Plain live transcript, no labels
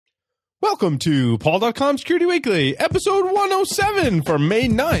Welcome to Paul.com Security Weekly, episode 107 for May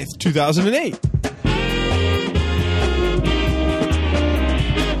 9th, 2008.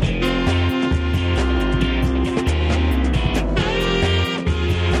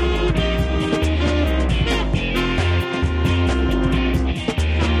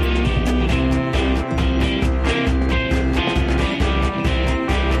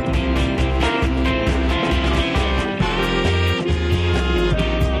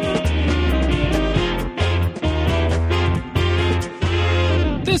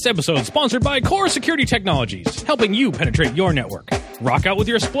 This episode is sponsored by Core Security Technologies, helping you penetrate your network. Rock out with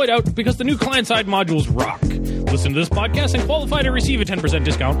your exploit out because the new client-side modules rock. Listen to this podcast and qualify to receive a 10%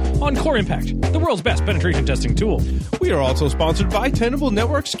 discount on Core Impact, the world's best penetration testing tool. We are also sponsored by Tenable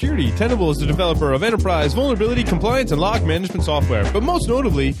Network Security. Tenable is the developer of enterprise vulnerability, compliance, and log management software, but most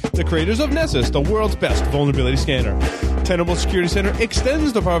notably, the creators of Nessus, the world's best vulnerability scanner. Tenable Security Center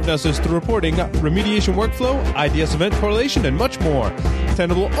extends the power of Nessus through reporting, remediation workflow, IDS event correlation, and much more.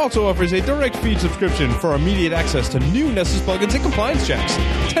 Tenable also offers a direct feed subscription for immediate access to new Nessus plugins and compliance checks.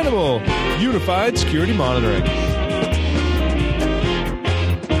 Tenable, unified security monitoring.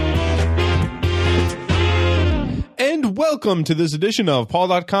 And welcome to this edition of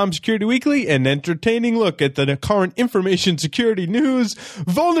Paul.com Security Weekly, an entertaining look at the current information security news,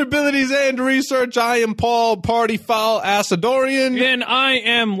 vulnerabilities, and research. I am Paul Party Foul Asadorian. And I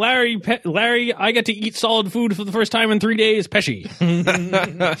am Larry. Larry, I get to eat solid food for the first time in 3 days. Pesci.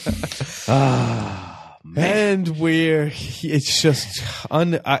 And it's just,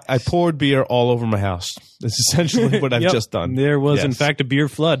 I poured beer all over my house. That's essentially what I've just done. There was, in fact, a beer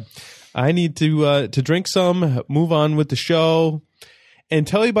flood. I need to drink some, move on with the show, and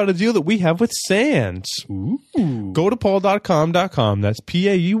tell you about a deal that we have with Sands. Ooh. Go to paul.com. That's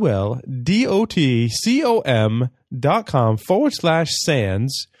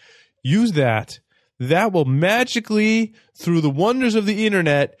paulDotcom/Sands. Use that. That will magically, through the wonders of the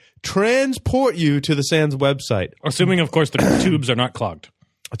internet, transport you to the Sands website. Assuming, of course, the tubes are not clogged.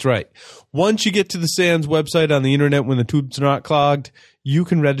 That's right. Once you get to the Sands website on the internet when the tubes are not clogged, you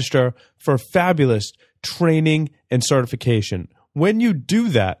can register for fabulous training and certification. When you do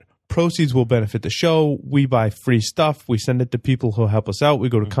that, proceeds will benefit the show. We buy free stuff. We send it to people who help us out. We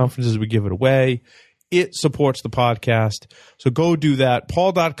go to conferences. We give it away. It supports the podcast. So go do that.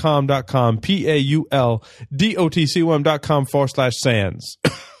 Paul.com, PAULDOTCOM.com/Sands.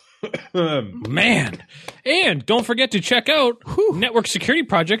 Man. And don't forget to check out network security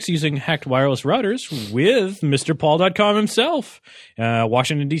projects using hacked wireless routers with Mr. Paul.com himself.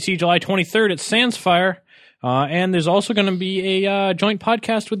 Washington, D.C., July 23rd at Sandsfire. And there's also going to be a joint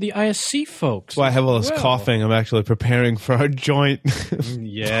podcast with the ISC folks. Well, I have all this coughing. I'm actually preparing for our joint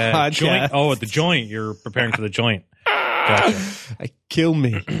podcast. Joint. Oh, at the joint. You're preparing for the joint. Gotcha. Kill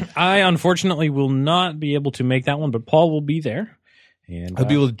me. I, unfortunately, will not be able to make that one, but Paul will be there. And, I'll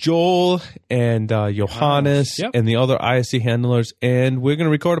be with Joel and Johannes and the other ISC handlers, and we're going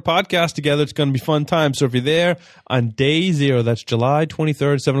to record a podcast together. It's going to be fun time. So if you're there on day 0, that's July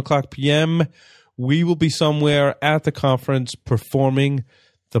 23rd, 7 o'clock p.m., we will be somewhere at the conference performing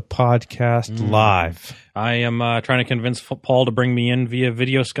the podcast live. I am trying to convince Paul to bring me in via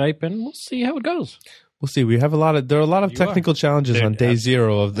video Skype, and we'll see how it goes. We'll see. There are a lot of technical challenges on day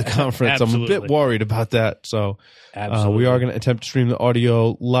 0 of the conference. Absolutely. I'm a bit worried about that. So we Absolutely. are going to attempt to stream the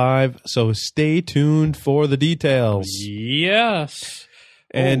audio live. So stay tuned for the details. Yes.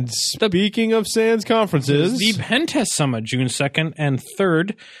 And speaking of Sands conferences, The Pen Test Summit, June 2nd and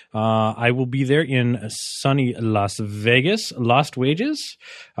 3rd. I will be there in sunny Las Vegas, Lost Wages.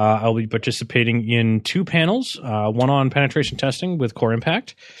 I'll be participating in 2 panels, one on penetration testing with Core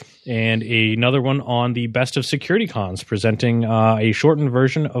Impact, and another one on the best of security cons, presenting a shortened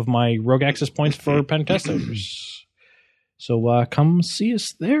version of my rogue access points for pen testers. So come see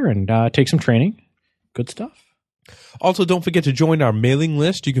us there and take some training. Good stuff. Also, don't forget to join our mailing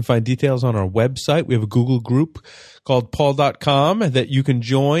list. You can find details on our website. We have a Google group called Paul.com that you can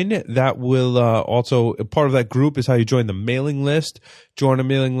join. That will also, part of that group is how you join the mailing list. Join a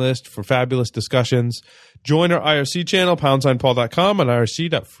mailing list for fabulous discussions. Join our IRC channel, #Paul.com, and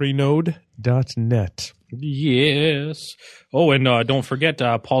irc.freenode.net. Yes. Oh, and don't forget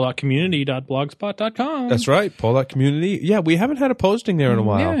paul.community.blogspot.com. That's right, Paul.community. Yeah, we haven't had a posting there in a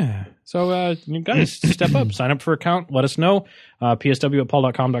while. Yeah. So you guys step up, sign up for an account, let us know.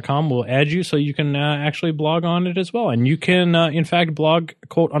 psw@paul.com.com will add you so you can actually blog on it as well. And you can, in fact, blog,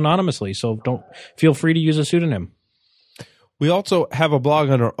 quote, anonymously. So don't feel free to use a pseudonym. We also have a blog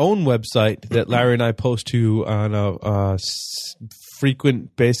on our own website that Larry and I post to on a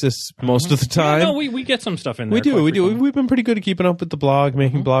frequent basis most of the time. Yeah, no, we get some stuff in there. We do. quite We do. frequently. We've been pretty good at keeping up with the blog,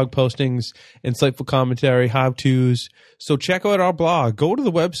 making blog postings, insightful commentary, how-tos. So check out our blog. Go to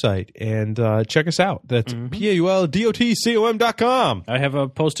the website and check us out. That's PAULDOTCOM.com. I have a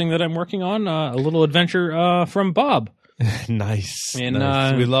posting that I'm working on, a little adventure from Bob. Nice. And,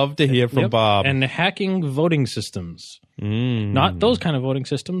 nice. We love to hear from Yep. Bob. And hacking voting systems. Not those kind of voting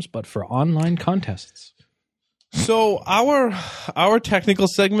systems, but for online contests. So our technical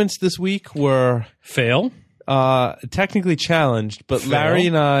segments this week were Fail. technically challenged, but Fail. Larry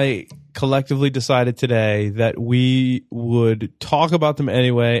and I collectively decided today that we would talk about them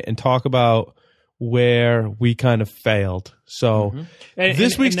anyway and talk about where we kind of failed. So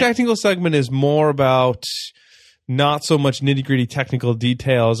this week's technical segment is more about not so much nitty-gritty technical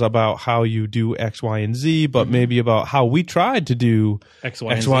details about how you do X, Y, and Z, but maybe about how we tried to do X,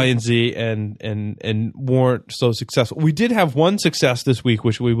 Y, and Z and weren't so successful. We did have one success this week,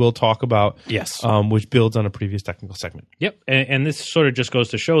 which we will talk about. Yes. Which builds on a previous technical segment. Yep. And this sort of just goes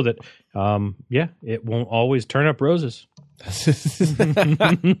to show that, it won't always turn up roses. I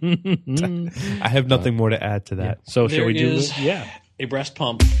have nothing more to add to that. So There shall we it do is. it? Yeah. A breast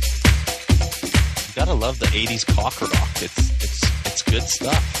pump. You gotta love the 80s cock rock. It's good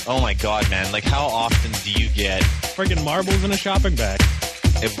stuff. Oh my god, man. Like, how often do you get Friggin' marbles in a shopping bag.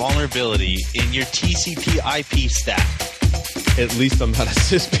 a vulnerability in your TCP IP stack? At least I'm not a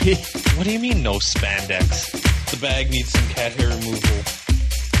CISP. What do you mean no spandex? The bag needs some cat hair removal.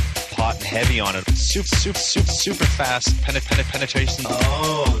 Hot and heavy on it. Super fast penetration.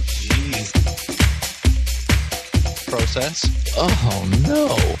 Oh, jeez. Process. Oh,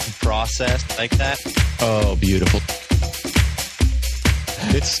 no. Process like that. Oh, beautiful.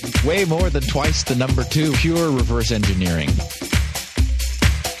 It's way more than twice the number 2. Pure reverse engineering.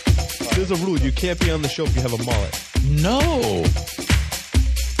 There's a rule. You can't be on the show if you have a mullet. No.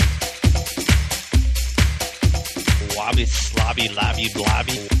 Wobby slobby lobby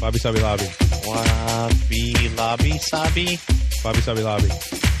blobby. Bobby Sabi Lobby. Wobby lobby sobby. Bobby Sabi Lobby.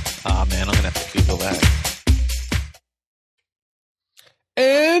 Ah, man, I'm gonna have to Google that.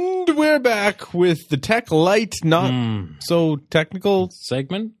 And we're back with the Tech Light, not so technical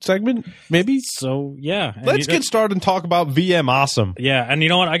Segment. maybe? So, yeah. And Let's get started and talk about VM Awesome. Yeah, and you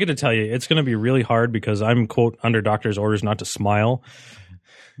know what? I got to tell you, it's going to be really hard because I'm, quote, under doctor's orders not to smile.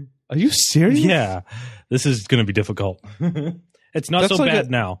 Are you serious? Yeah, this is going to be difficult. It's not That's so like bad a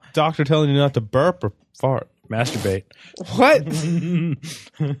now. Doctor telling you not to burp or fart. Masturbate. What?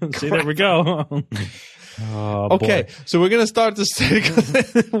 See, there we go. Oh, Okay, boy. so we're going to start this.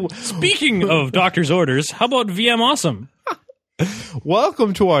 Speaking of doctor's orders, how about VM Awesome?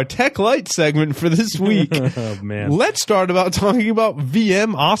 Welcome to our Tech Light segment for this week. Oh, man. Let's start about talking about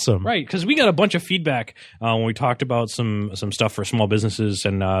VM Awesome. Right, because we got a bunch of feedback when we talked about some stuff for small businesses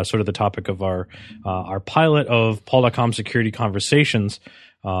and sort of the topic of our pilot of Paul.com security conversations.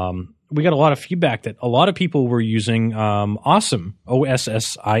 We got a lot of feedback that a lot of people were using Awesome,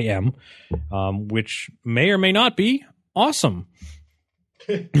 OSSIM, which may or may not be awesome.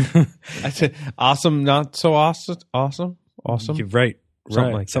 I said awesome, not so awesome. Awesome. You're right.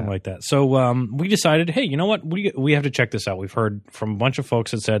 Something like that. So we decided, hey, you know what? We have to check this out. We've heard from a bunch of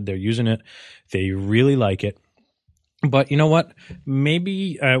folks that said they're using it. They really like it. But you know what?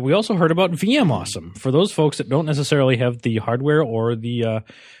 Maybe we also heard about VM Awesome. For those folks that don't necessarily have the hardware or the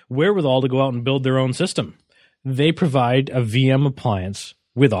wherewithal to go out and build their own system, they provide a VM appliance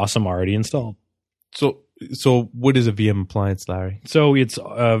with Awesome already installed. So what is a VM appliance, Larry? So it's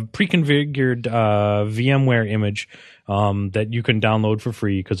a pre-configured VMware image that you can download for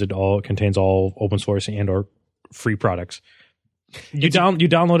free because it all contains all open source and or free products. You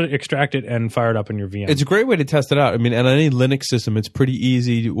download it, extract it, and fire it up in your VM. It's a great way to test it out. I mean, on any Linux system, it's pretty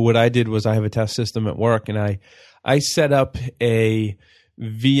easy. What I did was I have a test system at work, and I set up a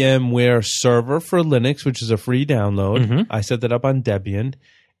VMware server for Linux, which is a free download. I set that up on Debian,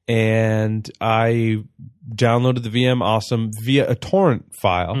 and I downloaded the VM Awesome via a torrent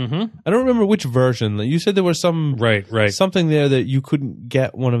file. I don't remember which version. You said there was some right. something there that you couldn't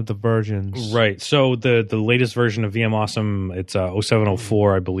get one of the versions. Right. So the latest version of VM Awesome, it's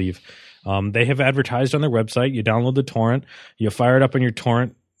 0704, I believe. They have advertised on their website. You download the torrent, you fire it up on your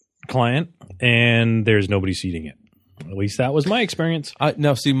torrent client, and there's nobody seeding it. At least that was my experience.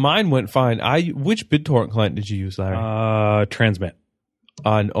 Now, see, mine went fine. Which BitTorrent client did you use, Larry? Transmit.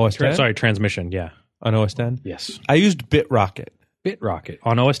 On OS 10? Transmission. Yeah. On OS 10? Yes. I used BitRocket. BitRocket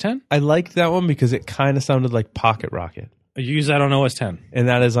on OS 10. I liked that one because it kind of sounded like Pocket Rocket. You use that on OS 10. And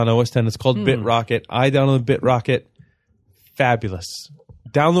that is on OS 10. It's called BitRocket. I downloaded BitRocket. Fabulous.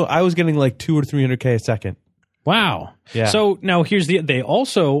 I was getting like 200 or 300K a second. Wow. Yeah. So now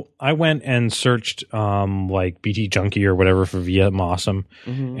I went and searched like BT Junkie or whatever for VM Awesome.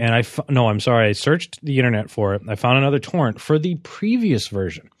 And I searched the internet for it. I found another torrent for the previous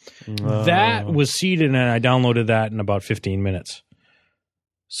version. That was seeded and I downloaded that in about 15 minutes.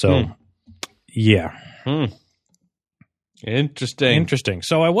 So, yeah. Interesting.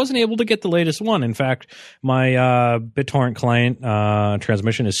 So I wasn't able to get the latest one. In fact, my BitTorrent client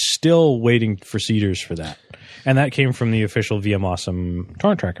transmission is still waiting for seeders for that. And that came from the official VM Awesome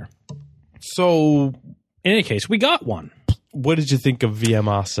torrent tracker. So, in any case, we got one. what did you think of VM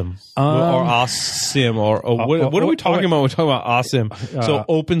Awesome or Awesome or what are we talking about? We're talking about Awesome. So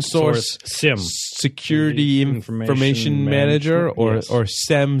open source SIM security information manager or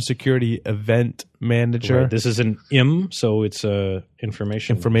SEM security event manager. Right. This is an IM, so it's a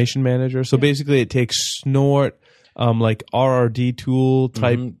information manager. So basically, it takes Snort. Like RRD tool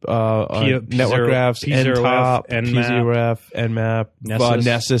type network graphs, NTOP, P0F, Nmap,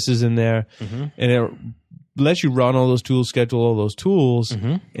 Nessus is in there, and it lets you run all those tools, schedule all those tools,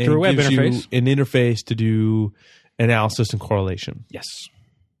 and through a web gives interface. you an interface to do analysis and correlation. Yes,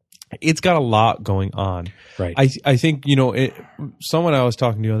 it's got a lot going on. Right. I think someone I was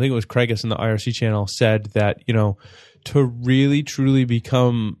talking to, I think it was Craigus in the IRC channel, said that to really truly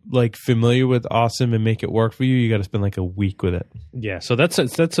become like familiar with Awesome and make it work for you, you got to spend like a week with it. Yeah, so that's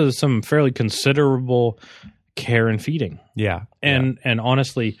some fairly considerable care and feeding. Yeah, and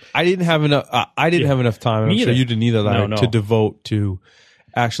honestly, I didn't have enough. I didn't have enough time. And I'm sure you didn't either. To devote to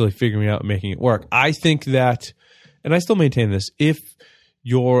actually figuring out and making it work. I think that, and I still maintain this: if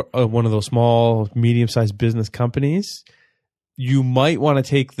you're one of those small, medium-sized business companies, you might want to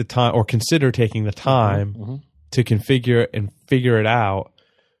take the time or consider taking the time. To configure and figure it out,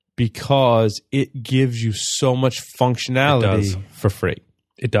 because it gives you so much functionality for free.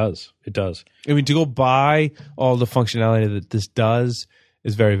 It does. I mean, to go buy all the functionality that this does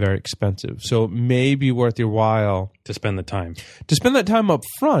is very, very expensive. So it may be worth your while to spend the time. To spend that time up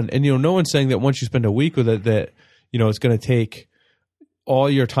front. And, no one's saying that once you spend a week with it that, it's going to take all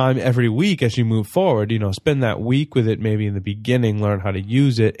your time every week as you move forward. Spend that week with it maybe in the beginning, learn how to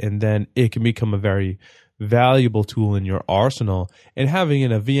use it, and then it can become a very valuable tool in your arsenal, and having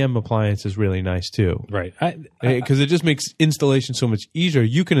in a VM appliance is really nice too. Right. Because it just makes installation so much easier.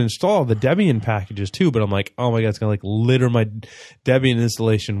 You can install the Debian packages too, but I'm like, oh my God, it's going to litter my Debian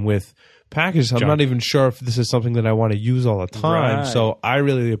installation with packages. I'm not even sure if this is something that I want to use all the time. Right. So I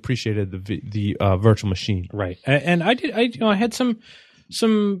really appreciated the virtual machine. Right. And I had some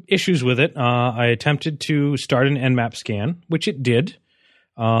issues with it. I attempted to start an Nmap scan, which it did.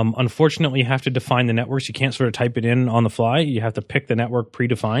 Unfortunately, you have to define the networks. You can't sort of type it in on the fly. You have to pick the network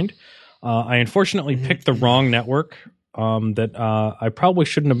predefined. I unfortunately picked the wrong network that I probably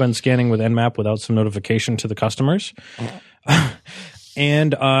shouldn't have been scanning with Nmap without some notification to the customers.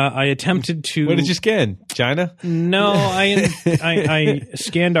 And I attempted to... What did you scan? China? No, I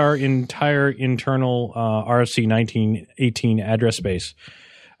scanned our entire internal RFC 1918 address space,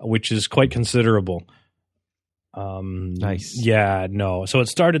 which is quite considerable. Nice. Yeah, no. So it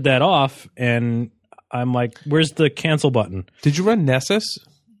started that off, and I'm like, "Where's the cancel button?" Did you run Nessus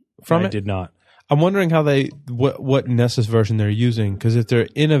from it? I did not. I'm wondering how what Nessus version they're using, because if they're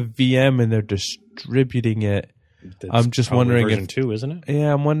in a VM and they're distributing it, I'm just wondering version 2, isn't it?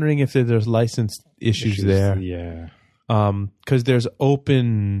 Yeah, I'm wondering if there's license issues there. Yeah. Because there's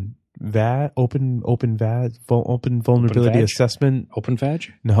open vulnerability assessment.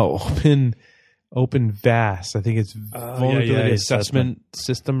 OpenVAG? No, Open VAS. I think it's vulnerability assessment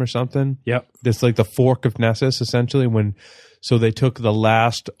system or something. Yep. It's like the fork of Nessus, essentially. So they took the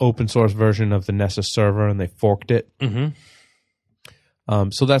last open source version of the Nessus server and they forked it. So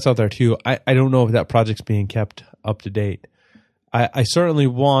that's out there too. I don't know if that project's being kept up to date. I certainly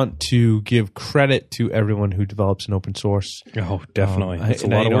want to give credit to everyone who develops an open source. Oh, definitely. It's a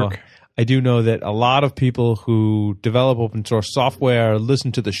lot of work. I do know that a lot of people who develop open source software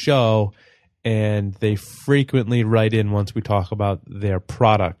listen to the show, and they frequently write in once we talk about their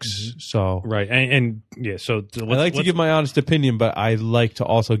products. So right, and yeah. So I like to give my honest opinion, but I like to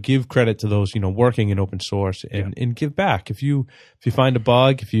also give credit to those working in open source and give back. If you find a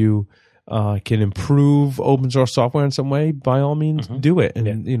bug, if you can improve open source software in some way, by all means do it.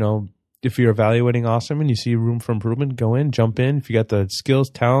 And if you're evaluating Awesome and you see room for improvement, go in, jump in. If you got the skills,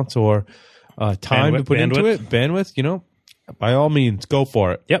 talents, or time to put into it, bandwidth, by all means, go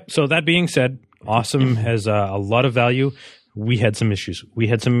for it. Yep. So that being said, Awesome has a lot of value. We had some issues. We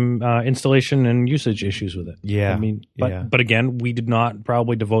had some installation and usage issues with it. Yeah. But again, we did not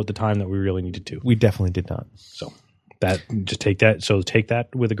probably devote the time that we really needed to. We definitely did not. So take that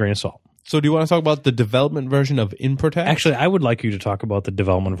with a grain of salt. So do you want to talk about the development version of InProtect? Actually, I would like you to talk about the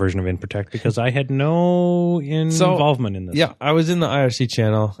development version of InProtect because I had no involvement in this. Yeah, I was in the IRC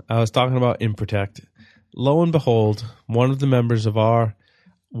channel. I was talking about InProtect. Lo and behold, one of the members of our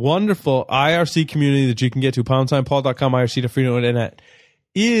wonderful IRC community that you can get to, poundsignpaul.com, IRC.freenode.net,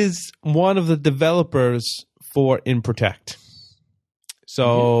 is one of the developers for InProtect.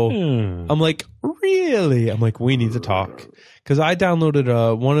 So I'm like, really? I'm like, we need to talk. Because I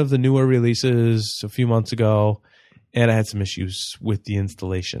downloaded one of the newer releases a few months ago, and I had some issues with the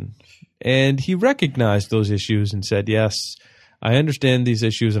installation. And he recognized those issues and said, yes, I understand these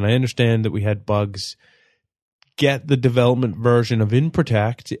issues, and I understand that we had bugs. Get the development version of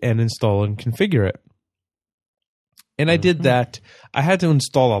InProtect and install and configure it. And I did that. I had to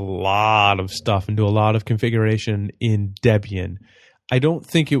install a lot of stuff and do a lot of configuration in Debian. I don't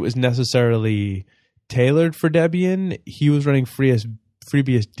think it was necessarily tailored for Debian. He was running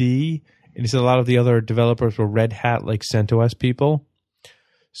FreeBSD, and he said a lot of the other developers were Red Hat, like CentOS people.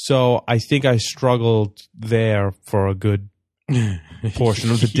 So I think I struggled there for a good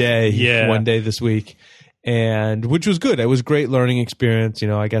portion of the day, one day this week, and which was good. It was a great learning experience.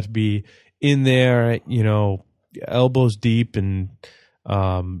 I got to be in there, elbows deep and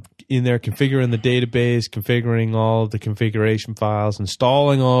in there configuring the database, configuring all of the configuration files,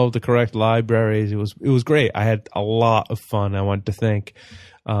 installing all of the correct libraries. It was great. I had a lot of fun. I want to thank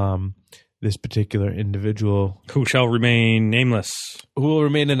this particular individual who shall remain nameless, who will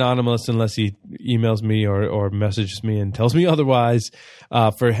remain anonymous unless he emails me or messages me and tells me otherwise,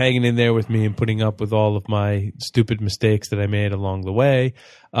 for hanging in there with me and putting up with all of my stupid mistakes that I made along the way.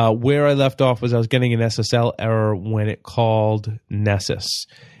 Where I left off was I was getting an SSL error when it called Nessus.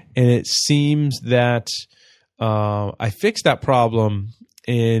 And it seems that I fixed that problem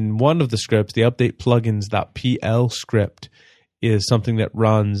in one of the scripts. The update plugins.pl script is something that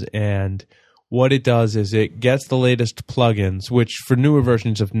runs, and what it does is it gets the latest plugins, which for newer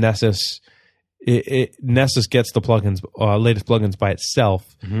versions of Nessus, Nessus gets the latest plugins by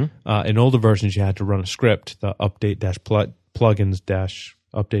itself. Mm-hmm. In older versions, you had to run a script, the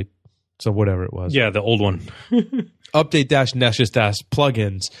update-plugins-update, so whatever it was. Yeah, the old one.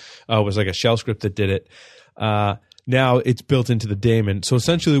 Update-Nessus-plugins was like a shell script that did it. Now it's built into the daemon. So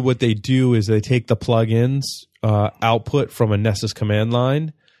essentially what they do is they take the plugins output from a Nessus command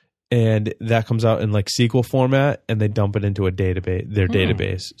line, and that comes out in like SQL format, and they dump it into a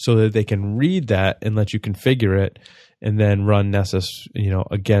database, so that they can read that and let you configure it and then run Nessus,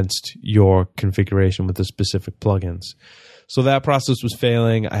 against your configuration with the specific plugins. So that process was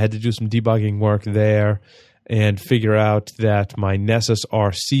failing. I had to do some debugging work there and figure out that my Nessus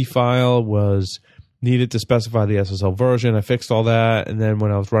RC file was needed to specify the SSL version. I fixed all that, and then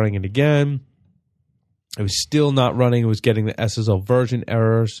when I was running it again, it was still not running. It was getting the SSL version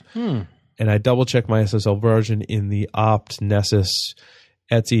errors, and I double-checked my SSL version in the opt Nessus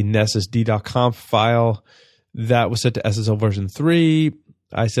Etsy nessusd.conf file. That was set to SSL version 3.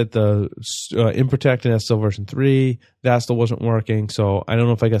 I set the InProtect and SSL version 3. That still wasn't working, so I don't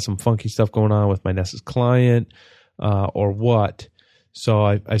know if I got some funky stuff going on with my Nessus client or what. So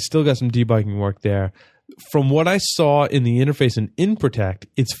I still got some debugging work there. From what I saw in the interface in InProtect,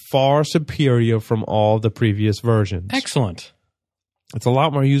 it's far superior from all the previous versions. Excellent. It's a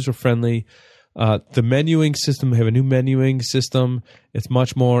lot more user-friendly. The menuing system, we have a new menuing system. It's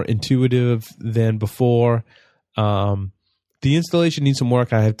much more intuitive than before. The installation needs some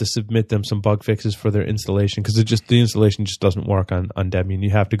work. I have to submit them some bug fixes for their installation because the installation just doesn't work on Debian. You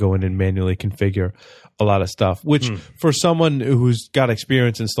have to go in and manually configure a lot of stuff, which for someone who's got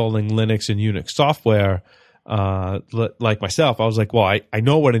experience installing Linux and Unix software, like myself, I was like, well, I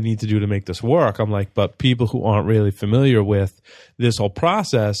know what I need to do to make this work. I'm like, but people who aren't really familiar with this whole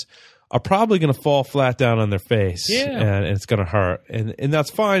process are probably going to fall flat down on their face, and it's going to hurt. And that's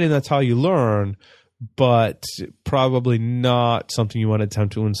fine, and that's how you learn, but probably not something you want to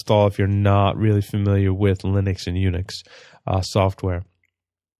attempt to install if you're not really familiar with Linux and Unix software,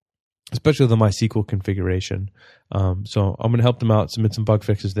 especially the MySQL configuration. So I'm going to help them out, submit some bug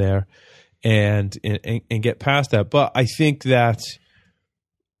fixes there, and get past that. But I think that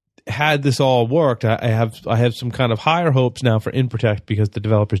had this all worked, I have some kind of higher hopes now for InProtect because the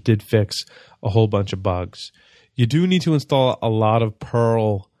developers did fix a whole bunch of bugs. You do need to install a lot of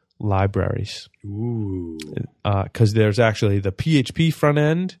Perl libraries. Because there's actually the PHP front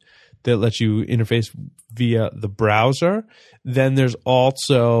end that lets you interface via the browser. Then there's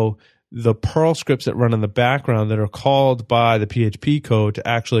also the Perl scripts that run in the background that are called by the PHP code to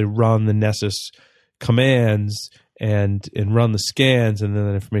actually run the Nessus commands and run the scans, and then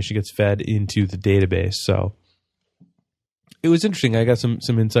that information gets fed into the database. So it was interesting. I got some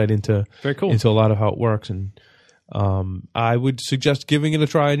insight into Very cool. into a lot of how it works, and I would suggest giving it a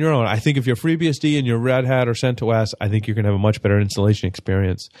try on your own. I think if you're FreeBSD and you're Red Hat or CentOS, I think you're going to have a much better installation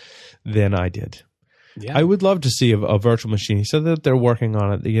experience than I did. Yeah. I would love to see a virtual machine. He said that they're working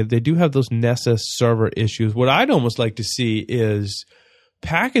on it. They do have those Nessus server issues. What I'd almost like to see is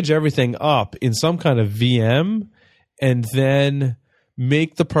package everything up in some kind of VM and then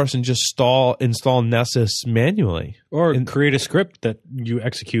make the person just install Nessus manually. Or create a script that you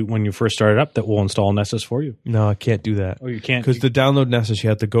execute when you first start it up that will install Nessus for you. No, I can't do that. Oh, you can't? Because to download Nessus, you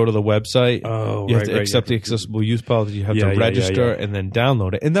have to go to the website. Oh, you have right, to accept the accessible use policy. You have Yeah, to yeah, register yeah. and then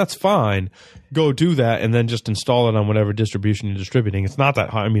download it. And that's fine. Go do that and then just install it on whatever distribution you're distributing. It's not that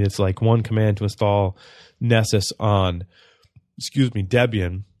hard. I mean, it's like one command to install Nessus on,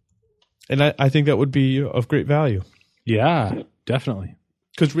 Debian. And I think that would be of great value. Yeah, definitely.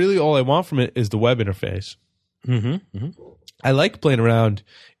 Because really all I want from it is the web interface. I like playing around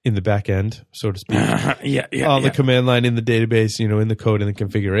in the back end, so to speak. On the command line, in the database, in the code and the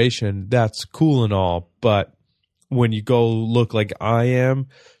configuration. That's cool and all. But when you go look like I am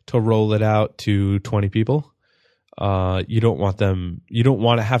to roll it out to 20 people, you don't want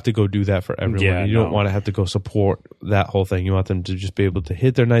to have to go do that for everyone. Yeah, you don't want to have to go support that whole thing. You want them to just be able to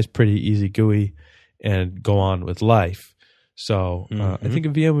hit their nice, pretty, easy GUI and go on with life. So I think a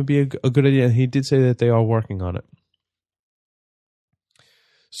VM would be a good idea. And he did say that they are working on it.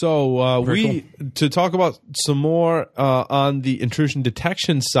 So to talk about some more on the intrusion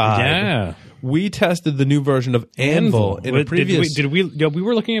detection side, we tested the new version of Anvil in a previous. We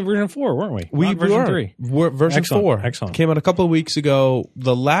were looking at version 4, weren't we? We Not version were. 3. Version Excellent, 4 excellent. Came out a couple of weeks ago.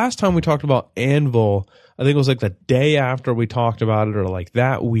 The last time we talked about Anvil, I think it was like the day after we talked about it, or like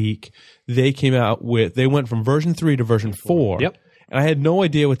that week. They went from version 3 to version 4. Yep. And I had no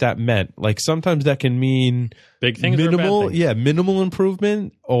idea what that meant. Like sometimes that can mean Big things or minimal, bad things? minimal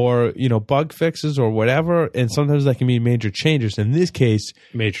improvement or bug fixes or whatever. And sometimes that can mean major changes. In this case,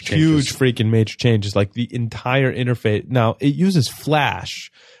 Major changes. huge freaking major changes, like the entire interface. Now it uses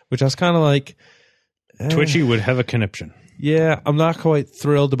Flash, which I was kind of like, Twitchy would have a conniption. yeah, I'm not quite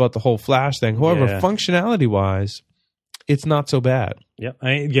thrilled about the whole Flash thing. However, Yeah. functionality wise, it's not so bad. Yeah.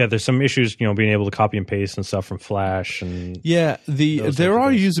 There's some issues, being able to copy and paste and stuff from Flash and Yeah, Those there types of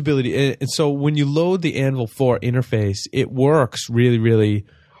are things. usability, and so when you load the Anvil 4 interface, it works really, really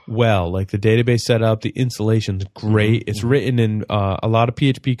well. Like the database setup, the installation's great. It's written in a lot of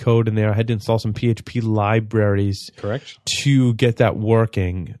PHP code in there. I had to install some PHP libraries correct to get that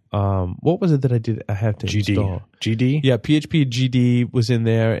working. What was it that I did? I had to install. GD. Yeah, PHP GD was in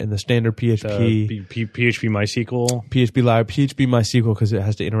there, and the standard PHP. PHP MySQL. PHP Live, PHP MySQL, because it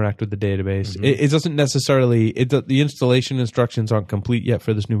has to interact with the database. It doesn't necessarily, the installation instructions aren't complete yet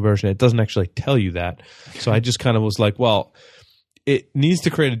for this new version. It doesn't actually tell you that. So I just kind of was like, well, it needs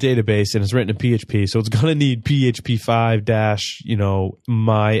to create a database and it's written in PHP. So it's going to need PHP 5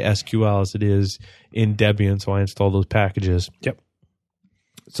 MySQL as it is in Debian. So I installed those packages. Yep.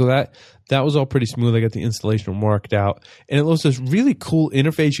 So that was all pretty smooth. I got the installation worked out, and it loads this really cool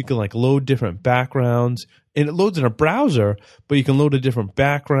interface. You can like load different backgrounds, and it loads in a browser, but you can load a different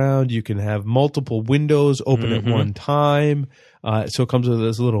background. You can have multiple windows open at one time. So it comes with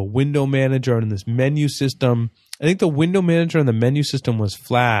this little window manager and this menu system. I think the window manager and the menu system was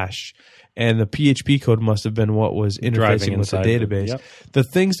Flash, and the PHP code must have been what was interfacing with the inside database. yep. The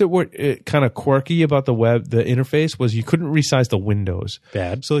things that were kind of quirky about the interface was you couldn't resize the windows.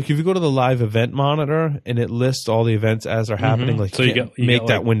 Bad. So like if you go to the live event monitor and it lists all the events as they're happening, like So you you can't get- you make get,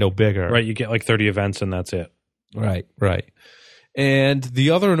 that like- window bigger. Right. You get like 30 events and that's it. Right. And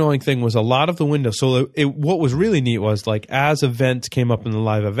the other annoying thing was a lot of the windows. So what was really neat was like as events came up in the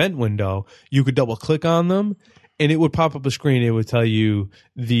live event window, you could double click on them and it would pop up a screen. It would tell you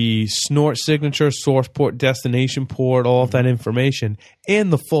the snort signature, source port, destination port, all of that information,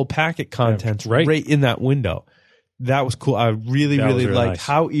 and the full packet contents right. right in that window. That was cool. I really, That was really really liked nice.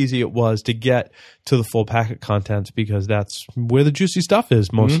 how easy it was to get to the full packet contents because that's where the juicy stuff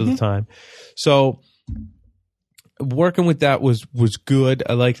is most of the time. So working with that was good.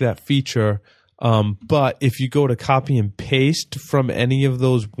 I like that feature. But if you go to copy and paste from any of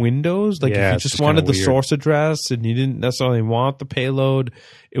those windows, like Yeah, if you it's just just wanted kinda the weird. source address and you didn't necessarily want the payload,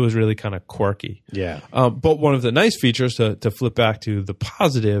 it was really kind of quirky. Yeah. But one of the nice features to flip back to the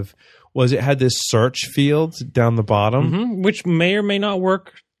positive was it had this search field down the bottom. Which may or may not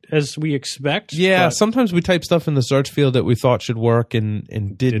work as we expect. Yeah, but- sometimes we type stuff in the search field that we thought should work and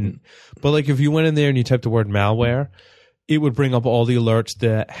didn't. But like if you went in there and you typed the word malware, it would bring up all the alerts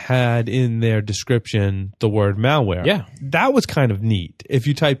that had in their description the word malware. Yeah. That was kind of neat. If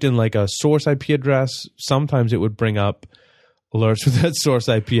you typed in like a source IP address, sometimes it would bring up alerts with that source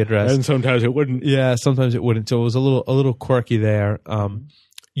IP address. And sometimes it wouldn't. Yeah, sometimes it wouldn't. So it was a little quirky there.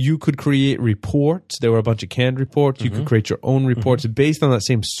 You could create reports. There were a bunch of canned reports. You could create your own reports based on that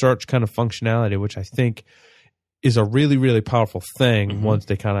same search kind of functionality, which I think is a really, really powerful thing once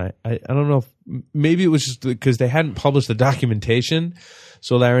they kind of, I don't know if, maybe it was just because they hadn't published the documentation.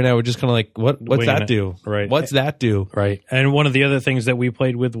 So Larry and I were just kind of like, what's that do? Right. What's that do? Right. And one of the other things that we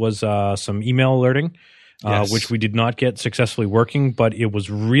played with was some email alerting, which we did not get successfully working, but it was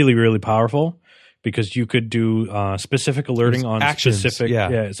really, really powerful. Because you could do specific alerting on actions, specific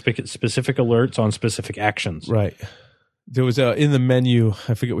alerts on specific actions. Right. There was in the menu,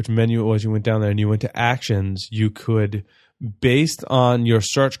 I forget which menu it was. You went down there and you went to actions. You could, based on your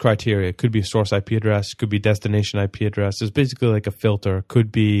search criteria, it could be a source IP address, could be destination IP address. It's basically like a filter.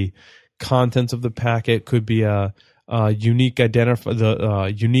 Could be contents of the packet. Could be a unique unique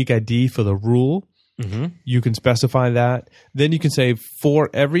ID for the rule. You can specify that. Then you can say,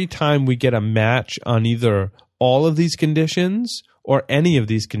 for every time we get a match on either all of these conditions or any of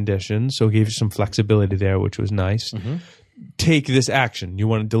these conditions, so it gave you some flexibility there, which was nice. Take this action. You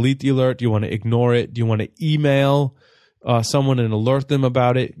want to delete the alert? You want to ignore it? Do you want to email someone and alert them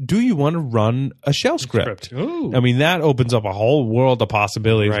about it? Do you want to run a shell script? Ooh. I mean, that opens up a whole world of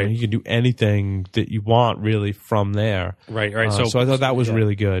possibilities. Right. I mean, you can do anything that you want really from there. Right. So I thought that was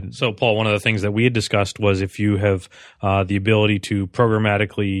really good. So, Paul, one of the things that we had discussed was if you have the ability to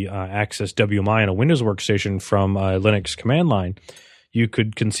programmatically access WMI on a Windows workstation from a Linux command line, you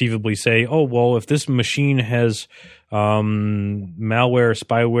could conceivably say, oh, well, if this machine has malware,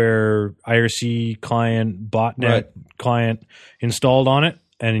 spyware, IRC client, botnet client installed on it,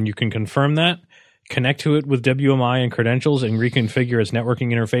 and you can confirm that, connect to it with WMI and credentials and reconfigure its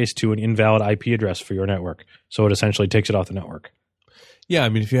networking interface to an invalid IP address for your network. So it essentially takes it off the network. Yeah, I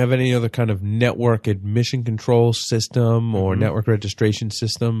mean, if you have any other kind of network admission control system or network registration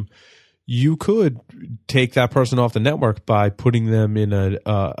system, you could take that person off the network by putting them in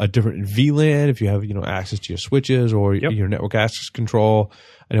a different VLAN if you have access to your switches or your network access control.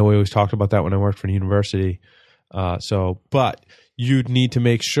 I know we always talked about that when I worked for the university. But you'd need to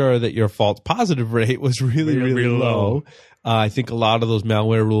make sure that your false positive rate was really, really low. I think a lot of those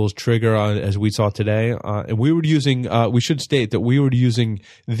malware rules trigger on, as we saw today. And we were using, we should state that we were using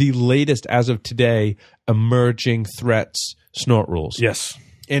the latest, as of today, emerging threats snort rules. Yes.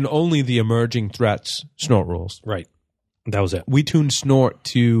 And only the emerging threats snort rules. Right. That was it. We tuned snort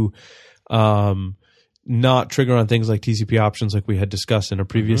to not trigger on things like TCP options like we had discussed in a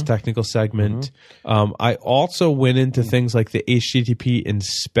previous technical segment. I also went into things like the HTTP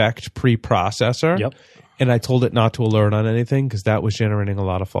inspect preprocessor. Yep. And I told it not to alert on anything because that was generating a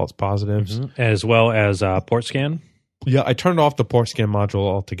lot of false positives. As well as port scan. Yeah, I turned off the port scan module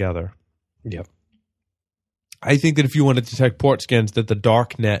altogether. Yep. I think that if you want to detect port scans, that the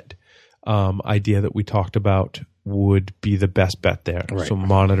darknet idea that we talked about would be the best bet there. Right. So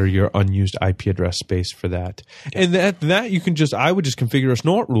monitor your unused IP address space for that. And that you can I would just configure a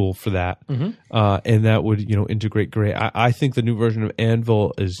snort rule for that. And that would, integrate great. I think the new version of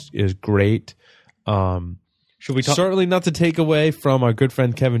Anvil is great. Should we talk? Certainly not to take away from our good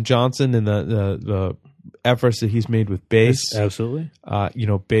friend Kevin Johnson and the efforts that he's made with Base. Absolutely.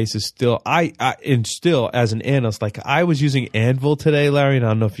 Base is still still as an analyst, like I was using Anvil today, Larry, and I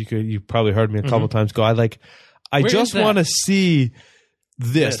don't know if you probably heard me a couple times go. I just want to see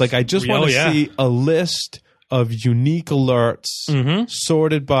this. Like I just want to see a list of unique alerts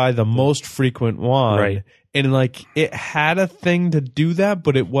sorted by the most frequent one. Right. And it had a thing to do that,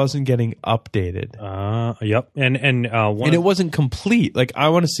 but it wasn't getting updated. Yep. And it wasn't complete. Like I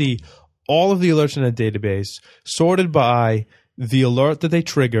want to see all of the alerts in a database sorted by the alert that they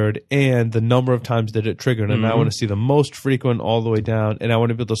triggered and the number of times that it triggered. And I want to see the most frequent all the way down. And I want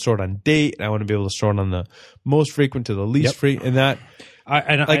to be able to sort on date. And I want to be able to sort on the most frequent to the least frequent. And that,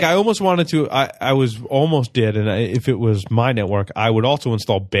 I almost wanted to, I was almost did. And if it was my network, I would also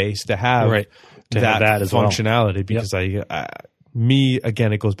install Base to have that as functionality well. Because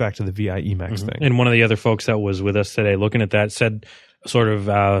again, it goes back to the VI Emacs thing. And one of the other folks that was with us today looking at that said sort of,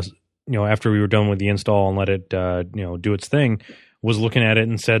 after we were done with the install and let it, do its thing, was looking at it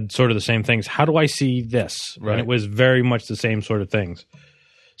and said sort of the same things. How do I see this? Right. And it was very much the same sort of things.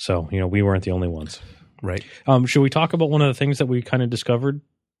 So, we weren't the only ones. Right. Should we talk about one of the things that we kind of discovered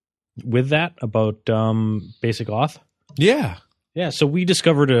with that about basic auth? Yeah. Yeah, so we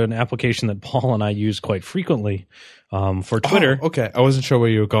discovered an application that Paul and I use quite frequently for Twitter. Oh, okay. I wasn't sure where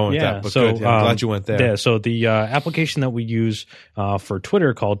you were going with that, but good. Yeah, I'm glad you went there. Yeah, so the application that we use for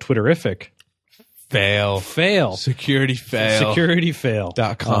Twitter called Twitterific. Fail. Security fail.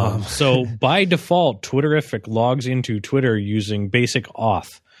 Securityfail.com. So by default, Twitterrific logs into Twitter using basic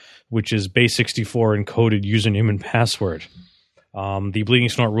auth, which is base64 encoded username and password. The Bleeding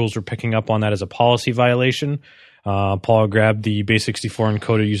Snort rules are picking up on that as a policy violation. Paul grabbed the base64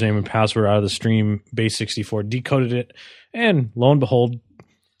 encoded username and password out of the stream. Base64 decoded it, and lo and behold,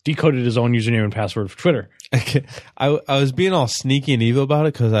 decoded his own username and password for Twitter. I was being all sneaky and evil about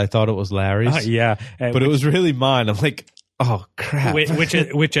it because I thought it was Larry's. Yeah. But it was really mine. I'm like, oh, crap.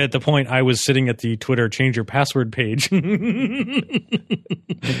 Which at the point I was sitting at the Twitter change your password page. But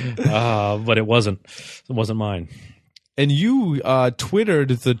it wasn't. It wasn't mine. And you Twittered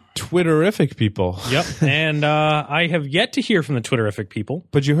the Twitterrific people. Yep. And I have yet to hear from the Twitterrific people.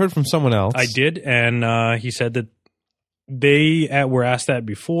 But you heard from someone else. I did. And he said that they were asked that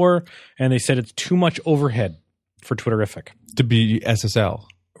before, and they said it's too much overhead for Twitterrific. To be SSL.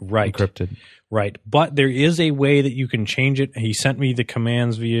 Right. Encrypted. Right. But there is a way that you can change it. He sent me the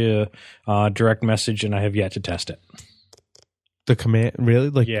commands via direct message, and I have yet to test it. The command, really?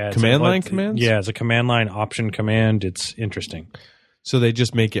 Like command line commands? Yeah, it's a command line option command. It's interesting. So they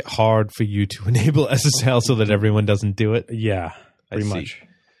just make it hard for you to enable SSL so that everyone doesn't do it? Yeah, pretty much.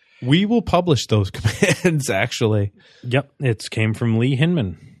 We will publish those commands, actually. Yep, it came from Lee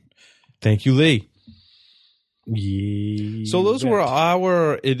Hinman. Thank you, Lee. So those were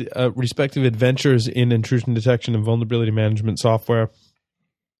our respective adventures in intrusion detection and vulnerability management software.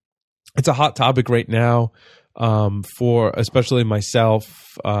 It's a hot topic right now for especially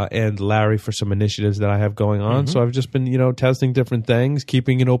myself and Larry for some initiatives that I have going on. So I've just been, testing different things,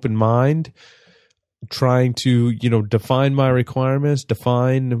 keeping an open mind, trying to, define my requirements,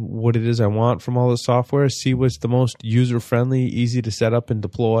 define what it is I want from all the software, see what's the most user-friendly, easy to set up and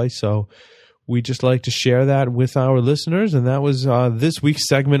deploy. So we just like to share that with our listeners, and that was this week's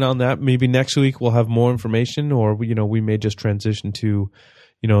segment on that. Maybe next week we'll have more information, or, we may just transition to,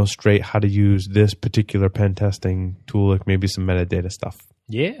 straight how to use this particular pen testing tool, like maybe some metadata stuff.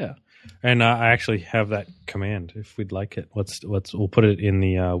 Yeah. And I actually have that command if we'd like it. We'll put it in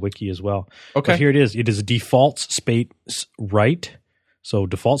the wiki as well. Okay. But here it is. It is default space right. So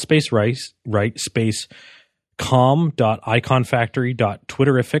default space right space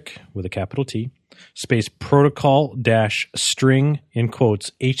com.iconfactory.twitterrific with a capital T space protocol dash string in quotes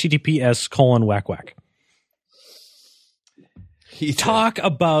HTTPS://. He talk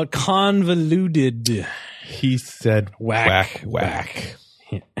about convoluted. He said whack.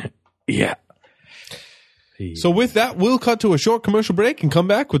 Yeah. So with that, we'll cut to a short commercial break and come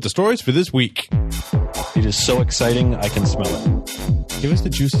back with the stories for this week. It is so exciting, I can smell it. Give us the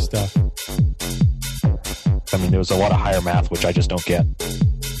juicy stuff. I mean, there was a lot of higher math, which I just don't get.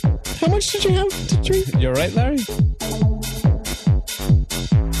 How much did you have to drink? You're right, Larry?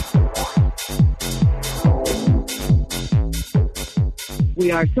 We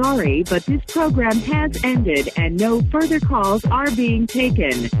are sorry, but this program has ended and no further calls are being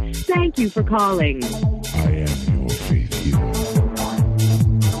taken. Thank you for calling. I am your faith healer.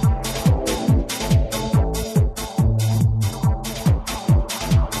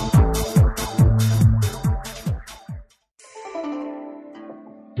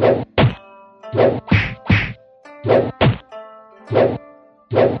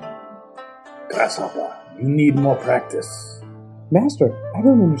 Grasshopper, you need more practice. Master, I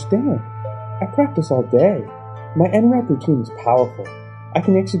don't understand. I practice all day. My NRAP routine is powerful. I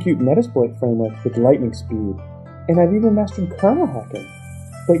can execute Metasploit frameworks with lightning speed, and I've even mastered kernel hacking.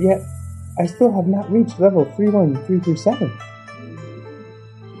 But yet, I still have not reached level 31337.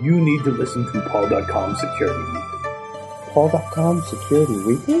 You need to listen to Paul.com Security Weekly. Paul.com Security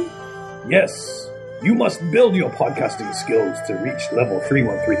Weekly? Yes, you must build your podcasting skills to reach level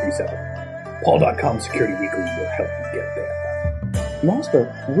 31337. Paul.com Security Weekly will help you get there. Master,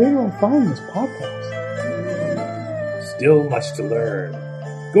 where do I find this podcast? Still much to learn.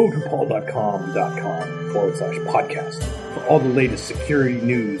 Go to paul.com.com/podcast for all the latest security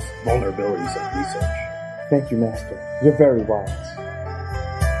news, vulnerabilities, and research. Thank you, Master. You're very wise.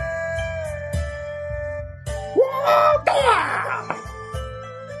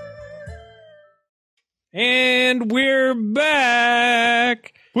 And we're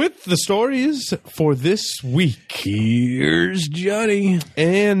back with the stories for this week. Here's Johnny.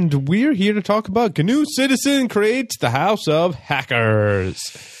 And we're here to talk about GNU Citizen creates the House of Hackers.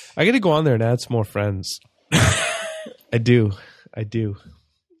 I got to go on there and add some more friends. I do. I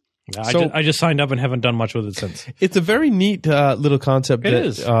just signed up and haven't done much with it since. It's a very neat little concept it that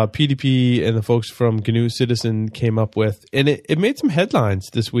is. PDP and the folks from GNU Citizen came up with. And it made some headlines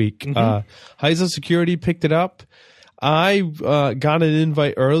this week. Heisa Security picked it up. I got an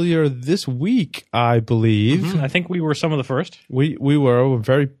invite earlier this week, I believe. I think we were some of the first. We were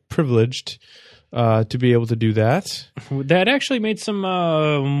very privileged to be able to do that. That actually made some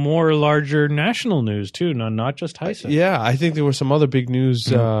more larger national news too, not just HISA. Yeah, I think there was some other big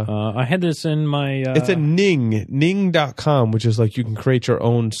news. I had this in my... it's at Ning.com, which is like you can create your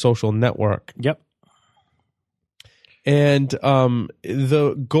own social network. Yep. And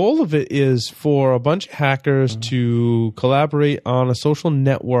the goal of it is for a bunch of hackers to collaborate on a social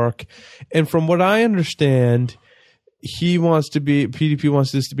network. And from what I understand, PDP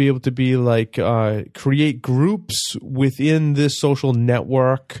wants this to be able to be like create groups within this social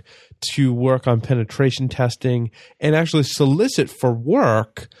network to work on penetration testing and actually solicit for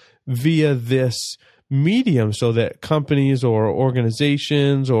work via this medium so that companies or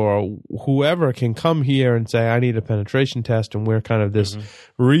organizations or whoever can come here and say, I need a penetration test, and we're kind of this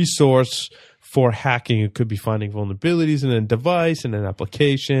resource for hacking. It could be finding vulnerabilities in a device, in an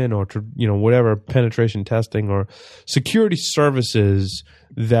application, or whatever penetration testing or security services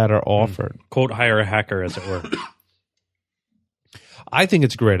that are offered. Quote, hire a hacker, as it were. I think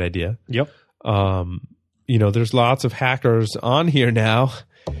it's a great idea. Yep. There's lots of hackers on here now.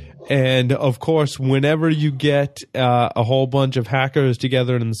 And of course, whenever you get a whole bunch of hackers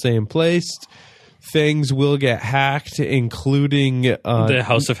together in the same place, things will get hacked, including the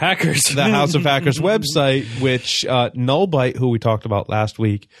House of Hackers. The House of Hackers website, which Nullbyte, who we talked about last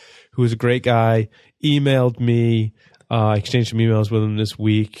week, who is a great guy, emailed me. I exchanged some emails with him this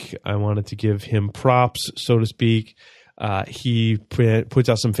week. I wanted to give him props, so to speak. He puts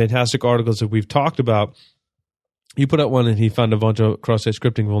out some fantastic articles that we've talked about. He put out one and he found a bunch of cross-site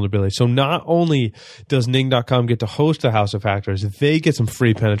scripting vulnerabilities. So not only does Ning.com get to host the House of Hackers, they get some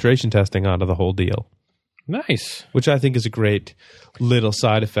free penetration testing out of the whole deal. Nice. Which I think is a great little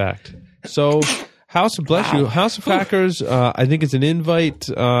side effect. So House of Hackers, I think it's an invite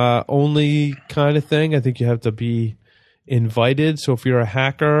only kind of thing. I think you have to be invited. So if you're a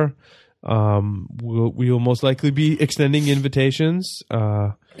hacker, we will most likely be extending invitations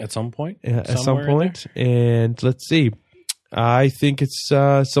at some point. And let's see. I think it's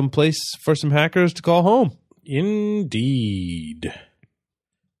some place for some hackers to call home. Indeed.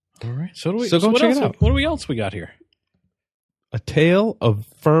 All right. So go check it out. What else we got here? A tale of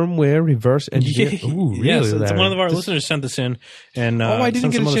firmware reverse engineering. Ooh, really? Yes, one of our listeners sent this in, and I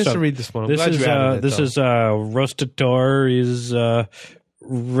didn't get a chance to read this one. I'm glad you added it. This is Rostator is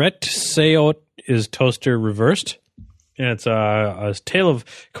Retseot is toaster reversed. And it's a tale of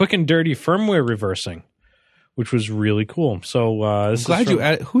quick and dirty firmware reversing, which was really cool. So I'm glad you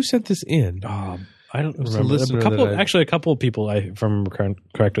added. Who sent this in? I don't remember. A couple of people, if I remember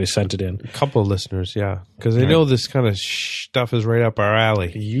correctly, sent it in. A couple of listeners, yeah, because I know this kind of stuff is right up our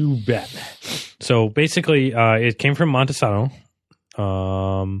alley. You bet. So basically, it came from Montesano,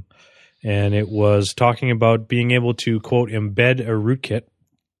 and it was talking about being able to, quote, embed a rootkit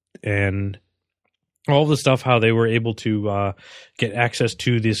and all the stuff, how they were able to get access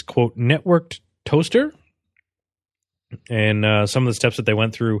to this, quote, networked toaster, and some of the steps that they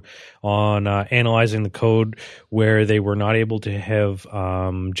went through on analyzing the code where they were not able to have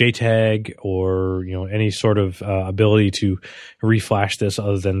JTAG or any sort of ability to reflash this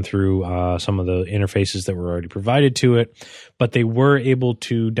other than through some of the interfaces that were already provided to it. But they were able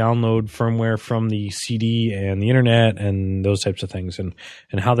to download firmware from the CD and the internet and those types of things, and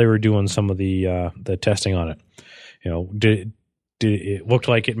how they were doing some of the testing on it. It looked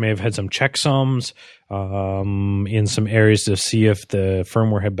like it may have had some checksums in some areas to see if the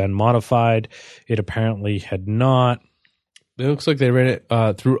firmware had been modified. It apparently had not. It looks like they ran it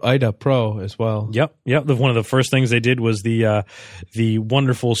through IDA Pro as well. Yep. One of the first things they did was the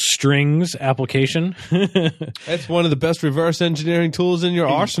wonderful strings application. That's one of the best reverse engineering tools in your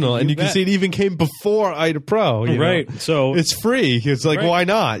arsenal, and you can see it even came before IDA Pro. Right. So it's free. It's like, why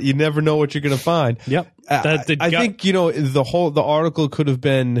not? You never know what you're going to find. Yep. I think the article could have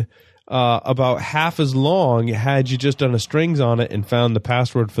been about half as long had you just done a strings on it and found the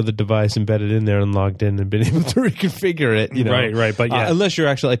password for the device embedded in there and logged in and been able to reconfigure it. Right. But yeah, unless you're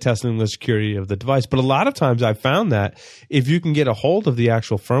actually testing the security of the device. But a lot of times I've found that if you can get a hold of the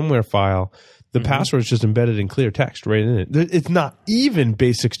actual firmware file, the password is just embedded in clear text right in it. It's not even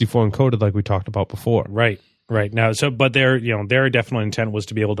base64 encoded like we talked about before. Right. Now, but their definite intent was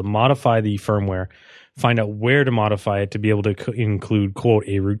to be able to modify the firmware, find out where to modify it to be able to include, quote,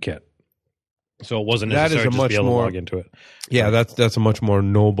 a rootkit. So it wasn't That is necessary a to much be able more- to log into it. Yeah, that's a much more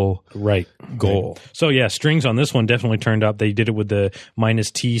noble goal. So yeah, strings on this one definitely turned up. They did it with the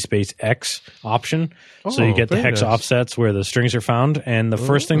 -T space X option. So you get the very hex nice. offsets where the strings are found. And the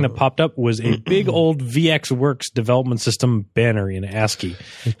first thing that popped up was a big old VxWorks development system banner in ASCII.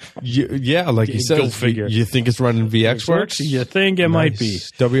 Yeah, like you Go said, figure. you think it's running VxWorks? You think it might be.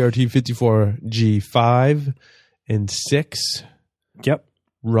 Nice. WRT54G5 and 6 Yep.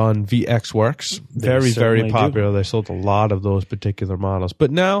 run VxWorks. Very, very certainly do. popular. They sold a lot of those particular models.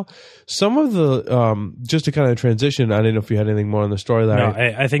 But now, some of the, just to kind of transition, I didn't know if you had anything more on the story, Larry. No,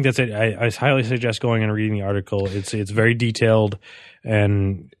 I think that's it. I highly suggest going and reading the article. It's very detailed,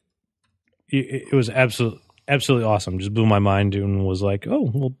 and it was absolutely awesome. Just blew my mind and was like,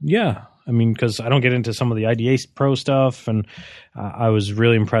 oh, well, yeah. I mean, because I don't get into some of the IDA Pro stuff, and I was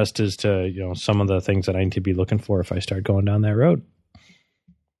really impressed as to some of the things that I need to be looking for if I start going down that road.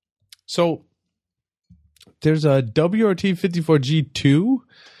 So, there's a WRT54G2.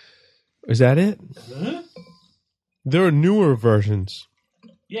 Is that it? There are newer versions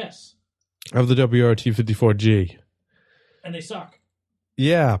Yes, of the WRT54G. and they suck.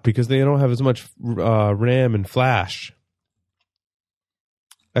 Yeah, because they don't have as much RAM and flash.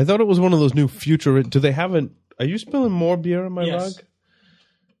 I thought it was one of those new future. Do they have an? Are you spilling more beer on my rug?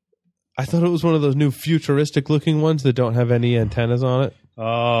 I thought it was one of those new futuristic looking ones that don't have any antennas on it.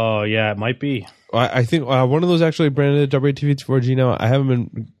 Oh, yeah, it might be. I think one of those actually branded WRT54G now. I haven't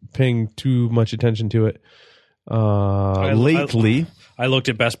been paying too much attention to it lately. I looked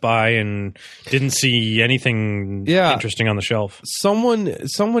at Best Buy and didn't see anything interesting on the shelf. Someone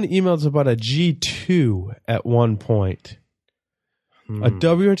emailed us about a G2 at one point. A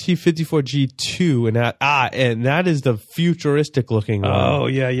WRT54G2, and that is the futuristic looking one. Oh,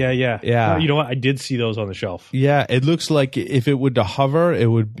 yeah. Yeah. You know what? I did see those on the shelf. Yeah, it looks like if it would to hover,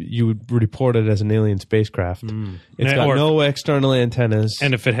 you would report it as an alien spacecraft. It's got no external antennas.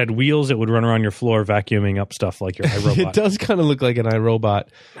 And if it had wheels, it would run around your floor vacuuming up stuff like your iRobot. It does kind of look like an iRobot.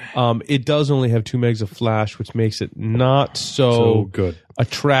 It does only have 2 megs of flash, which makes it not so good.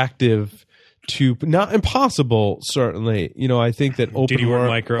 Attractive. Not impossible, certainly. I think that DD-Word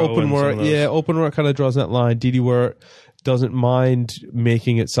Micro OpenWrt kind of draws that line. DD-Wrt doesn't mind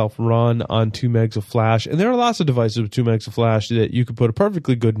making itself run on 2 megs of flash, and there are lots of devices with 2 megs of flash that you could put a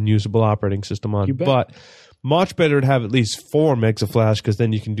perfectly good and usable operating system on. You bet. But much better to have at least 4 megs of flash, because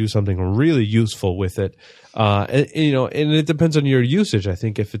then you can do something really useful with it. And it depends on your usage. I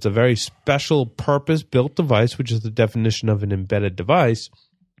think if it's a very special purpose built device, which is the definition of an embedded device,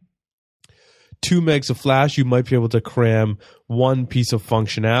 2 megs of flash, you might be able to cram one piece of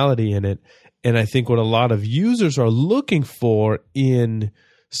functionality in it. And I think what a lot of users are looking for in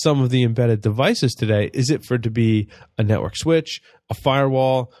some of the embedded devices today is it for it to be a network switch, a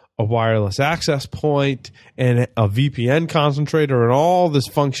firewall, a wireless access point, and a VPN concentrator, and all this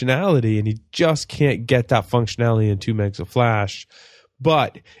functionality. And you just can't get that functionality in 2 megs of flash.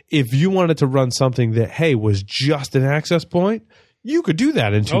 But if you wanted to run something that, hey, was just an access point, you could do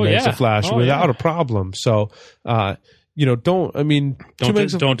that in 2 megs of flash without a problem. So, don't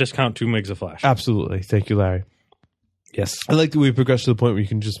discount 2 megs of flash. Absolutely. Thank you, Larry. Yes. I like that we progressed to the point where you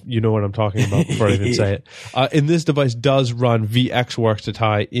can just, know what I'm talking about before I even say it. And this device does run VxWorks to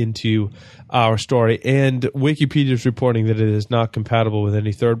tie into our story. And Wikipedia is reporting that it is not compatible with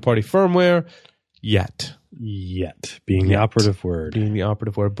any third-party firmware yet. Being the operative word.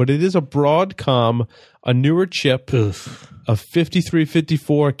 But it is a Broadcom, a newer chip, a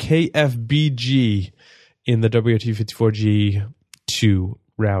 5354 KFBG in the WRT54G2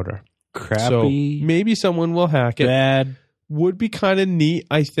 router. Crappy. So maybe someone will hack it. Bad. Would be kind of neat,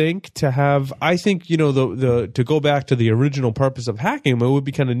 I think, to have. I think to go back to the original purpose of hacking, it would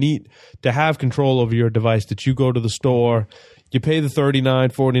be kind of neat to have control over your device. That you go to the store, you pay the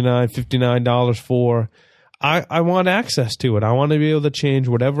 $39, $49, $59 for. I want access to it. I want to be able to change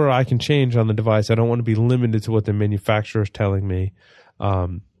whatever I can change on the device. I don't want to be limited to what the manufacturer is telling me,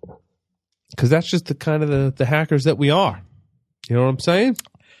 because that's just the kind of the hackers that we are. You know what I'm saying?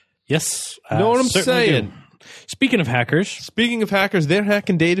 Yes. You know what I'm saying? Do. Speaking of hackers, they're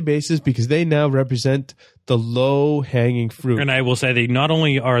hacking databases because they now represent the low-hanging fruit. And I will say they not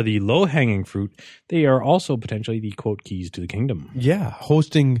only are the low-hanging fruit, they are also potentially the, quote, keys to the kingdom. Yeah,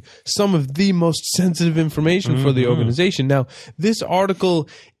 hosting some of the most sensitive information for the organization. Now, this article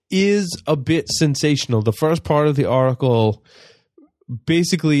is a bit sensational. The first part of the article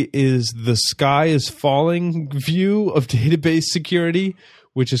basically is the sky is falling view of database security,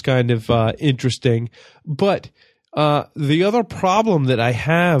 which is kind of interesting. But the other problem that I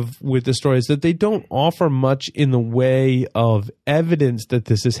have with the story is that they don't offer much in the way of evidence that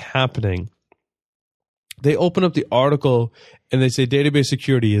this is happening. they open up the article and they say database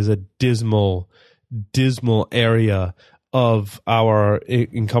security is a dismal area of our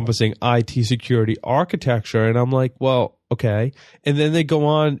encompassing IT security architecture. And I'm like, well, okay. And then they go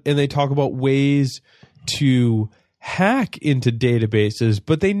on and they talk about ways to hack into databases,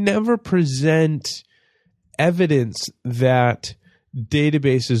 but they never present evidence that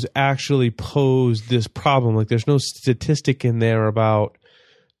databases actually pose this problem. Like there's no statistic in there about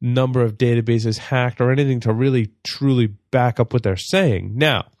number of databases hacked or anything to really truly back up what they're saying.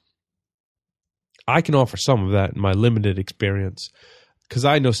 Now, I can offer some of that in my limited experience because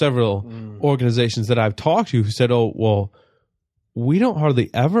I know several organizations that I've talked to who said, oh, well, we don't hardly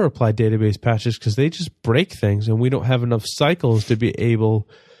ever apply database patches because they just break things and we don't have enough cycles to be able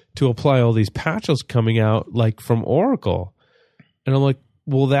to apply all these patches coming out like from Oracle. And I'm like,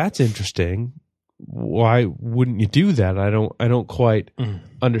 well, that's interesting. Why wouldn't you do that? I don't quite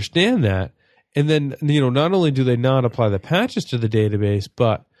understand that. And then, not only do they not apply the patches to the database,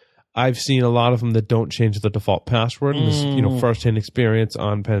 but I've seen a lot of them that don't change the default password. And this, firsthand experience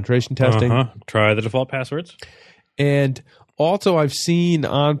on penetration testing. Try the default passwords. And also, I've seen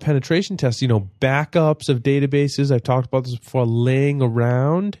on penetration tests, backups of databases. I've talked about this before, laying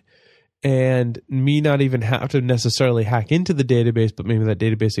around, and me not even have to necessarily hack into the database, but maybe that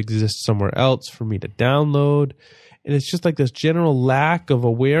database exists somewhere else for me to download. And it's just like this general lack of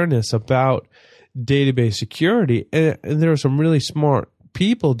awareness about database security. And there are some really smart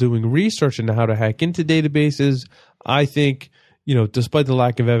people doing research into how to hack into databases. I think, despite the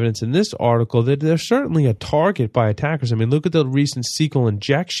lack of evidence in this article, that there's certainly a target by attackers. I mean, look at the recent SQL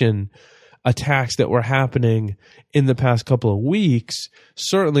injection attacks that were happening in the past couple of weeks.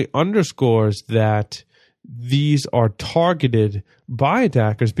 Certainly underscores that these are targeted by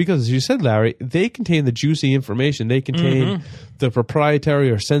attackers because, as you said, Larry, they contain the juicy information. They contain the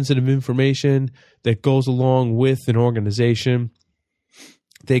proprietary or sensitive information that goes along with an organization.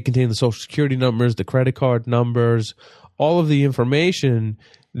 They contain the social security numbers, the credit card numbers, all of the information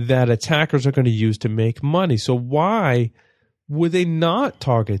that attackers are going to use to make money. So why would they not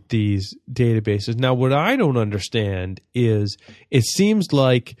target these databases? Now, what I don't understand is it seems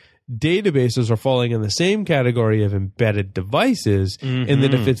like databases are falling in the same category of embedded devices, and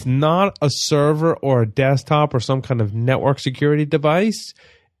that if it's not a server or a desktop or some kind of network security device,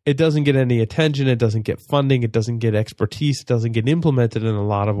 it doesn't get any attention, it doesn't get funding, it doesn't get expertise, it doesn't get implemented in a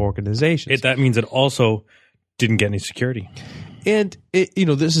lot of organizations. That means it also didn't get any security. And,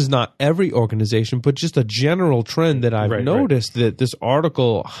 this is not every organization, but just a general trend that I've noticed that this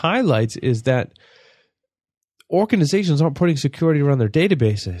article highlights is that organizations aren't putting security around their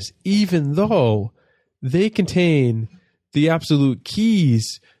databases, even though they contain the absolute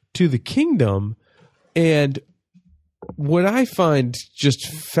keys to the kingdom. And what I find just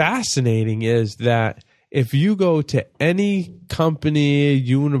fascinating is that if you go to any company,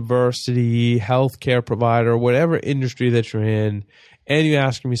 university, healthcare provider, whatever industry that you're in, and you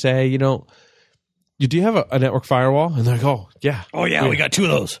ask them, you say, hey, do you have a network firewall? And they're like, oh, yeah. Oh, yeah, we got 2 of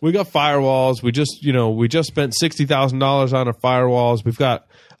those. We got firewalls. We just spent $60,000 on our firewalls. We've got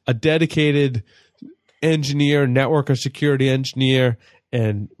a dedicated engineer, network or security engineer,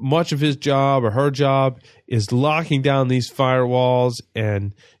 and much of his job or her job is locking down these firewalls.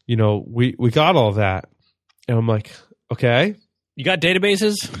 And, we got all that. And I'm like, okay. You got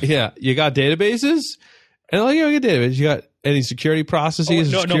databases? Yeah. You got databases? And I'm like, yeah, we got databases. You got any security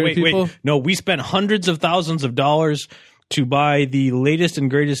processes? Wait. No, we spent hundreds of thousands of dollars to buy the latest and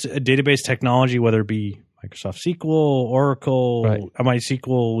greatest database technology, whether it be Microsoft SQL, Oracle,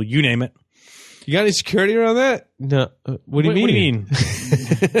 MySQL, you name it. You got any security around that? No. What do you mean? What do you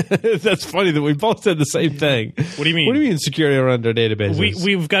mean? That's funny that we both said the same thing. What do you mean? What do you mean security around our databases?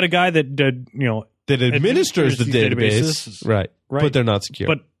 We've got a guy that that administers the database, right? But they're not secure.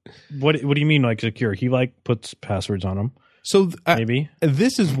 But what do you mean like secure? He puts passwords on them. So maybe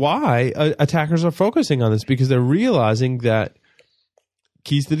this is why attackers are focusing on this, because they're realizing that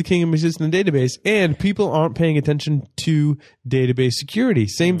keys to the kingdom exist in the database, and people aren't paying attention to database security.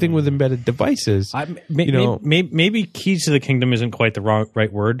 Same thing with embedded devices. Maybe keys to the kingdom isn't quite the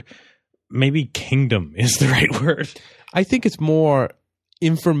right word. Maybe kingdom is the right word. I think it's more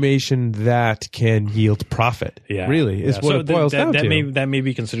information that can yield profit. Yeah, really, is what it boils down to. That may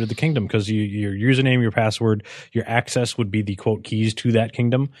be considered the kingdom, because your username, your password, your access would be the quote keys to that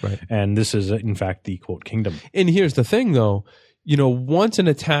kingdom, right? And this is in fact the quote kingdom. And here's the thing, though. Once an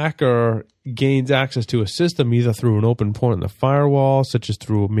attacker gains access to a system, either through an open port in the firewall, such as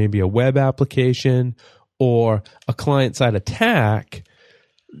through maybe a web application or a client-side attack,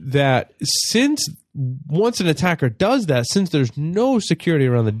 that once an attacker does that, since there's no security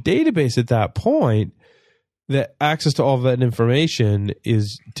around the database at that point, that access to all of that information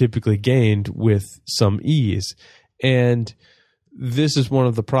is typically gained with some ease. And this is one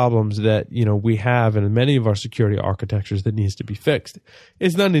of the problems that, we have in many of our security architectures that needs to be fixed.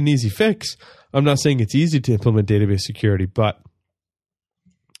 It's not an easy fix. I'm not saying it's easy to implement database security, but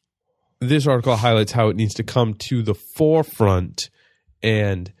this article highlights how it needs to come to the forefront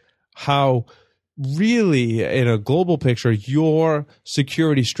and how really in a global picture, your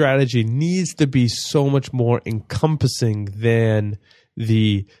security strategy needs to be so much more encompassing than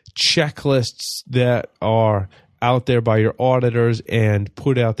the checklists that are out there by your auditors and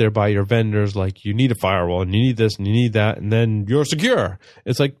put out there by your vendors, like you need a firewall and you need this and you need that, and then you're secure.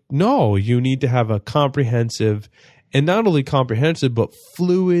 It's like, no, you need to have a comprehensive, and not only comprehensive, but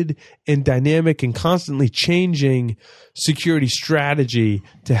fluid and dynamic and constantly changing security strategy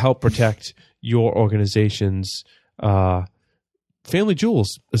to help protect your organization's family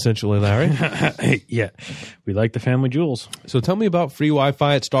jewels, essentially, Larry. Yeah, we like the family jewels. So tell me about free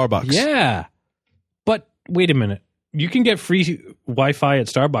Wi-Fi at Starbucks. Yeah, but wait a minute. You can get free Wi-Fi at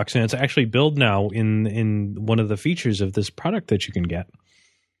Starbucks, and it's actually billed now in one of the features of this product that you can get.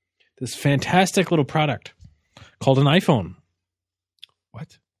 This fantastic little product called an iPhone.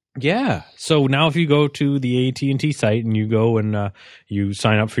 What? Yeah. So now if you go to the AT&T site and you go and you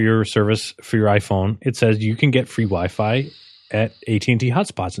sign up for your service for your iPhone, it says you can get free Wi-Fi at AT&T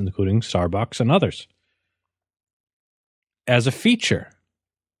hotspots, including Starbucks and others, as a feature.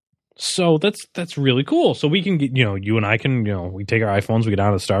 So that's really cool. So we can get, you and I can, we take our iPhones, we get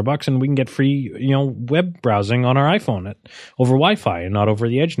down to Starbucks, and we can get free, web browsing on our iPhone over Wi-Fi and not over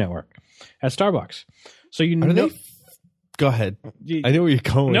the Edge network at Starbucks. So Go ahead. I know where you're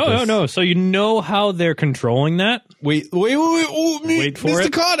going. No. So you know how they're controlling that? Wait. Oh, Wait for Mr.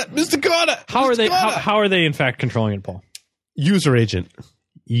 it. Mr. Carter. How are they in fact controlling it, Paul? User agent.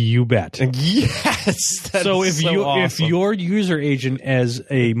 You bet. Yes. So if your user agent as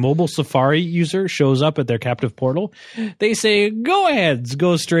a mobile Safari user shows up at their captive portal, they say, go ahead,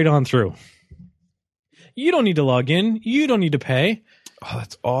 go straight on through. You don't need to log in. You don't need to pay. Oh,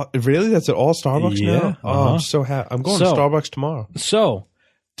 that's all. Really? That's at all Starbucks now? Oh, I'm so happy. I'm going to Starbucks tomorrow. So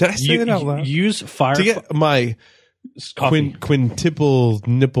did I say that out loud? Use Firefox to get my quintuple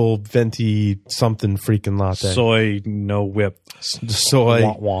nipple venti something freaking latte. Soy no whip. Soy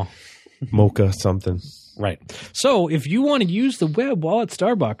wah, wah. mocha something. Right. So if you want to use the web while at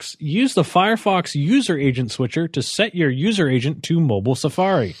Starbucks, use the Firefox user agent switcher to set your user agent to mobile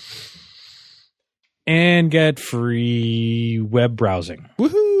Safari. And get free web browsing.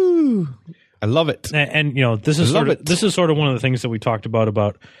 Woohoo! I love it. And this is sort of one of the things that we talked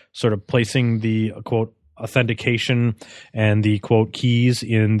about sort of placing the quote authentication and the quote keys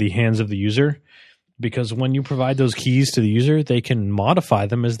in the hands of the user, because when you provide those keys to the user, they can modify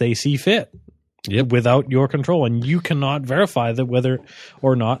them as they see fit. Yep. Without your control, and you cannot verify that whether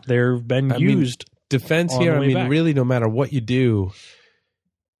or not they've been used. Defense here. Really, no matter what you do.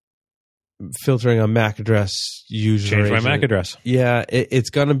 Filtering a MAC address user Change agent. my MAC address. Yeah,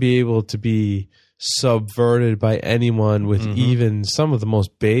 it's going to be able to be subverted by anyone with even some of the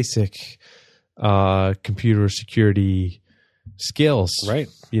most basic computer security skills. Right.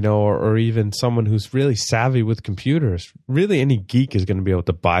 Or even someone who's really savvy with computers. Really, any geek is going to be able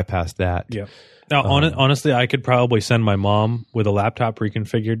to bypass that. Yeah. Now, honestly, I could probably send my mom with a laptop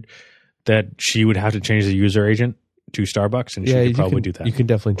reconfigured that she would have to change the user agent to Starbucks, and she could probably do that. You can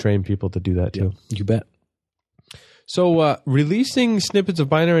definitely train people to do that too. Yeah, you bet. So releasing snippets of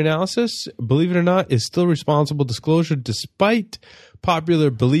binary analysis, believe it or not, is still responsible disclosure despite popular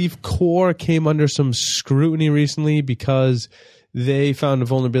belief. Core came under some scrutiny recently because they found a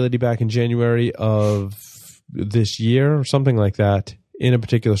vulnerability back in January of this year or something like that in a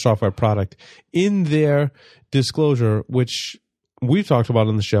particular software product. In their disclosure, which we've talked about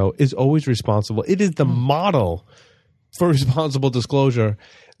on the show, is always responsible. It is the model for responsible disclosure.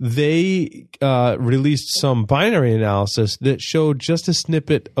 They released some binary analysis that showed just a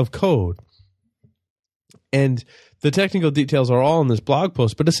snippet of code. And the technical details are all in this blog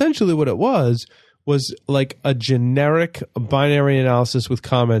post, but essentially what it was like a generic binary analysis with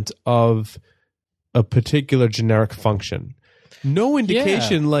comments of a particular generic function. No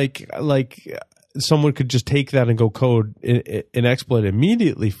indication like someone could just take that and go code an exploit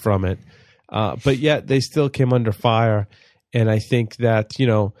immediately from it. But yet they still came under fire. And I think that,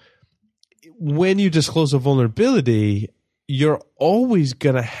 when you disclose a vulnerability, you're always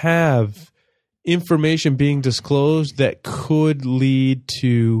going to have information being disclosed that could lead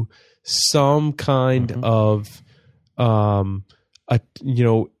to some kind of,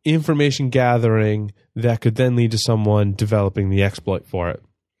 information gathering that could then lead to someone developing the exploit for it.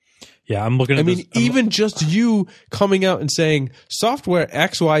 Yeah, I'm looking at I mean, this. I'm- even just you coming out and saying software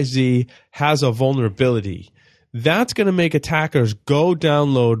XYZ has a vulnerability, that's going to make attackers go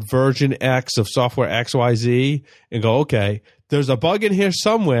download version X of software XYZ and go, okay, there's a bug in here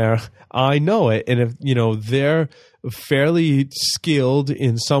somewhere. I know it. And if, they're fairly skilled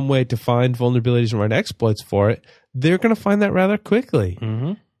in some way to find vulnerabilities and run exploits for it, they're going to find that rather quickly.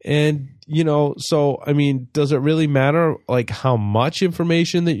 Mm-hmm. And, so, I mean, does it really matter, like, how much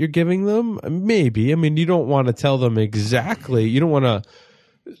information that you're giving them? Maybe. I mean, you don't want to tell them exactly. You don't want to.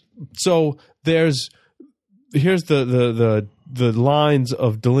 So here's the lines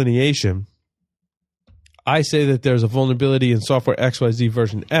of delineation. I say that there's a vulnerability in software XYZ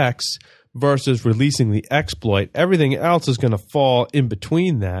version X versus releasing the exploit. Everything else is going to fall in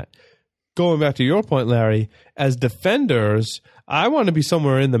between that. Going back to your point, Larry, as defenders, I want to be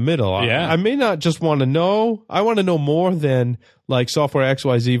somewhere in the middle. Yeah. I may not just want to know. I want to know more than, like, software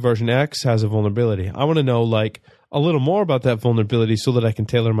XYZ version X has a vulnerability. I want to know, like, a little more about that vulnerability so that I can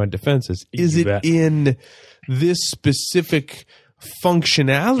tailor my defenses. Is You it bet. in this specific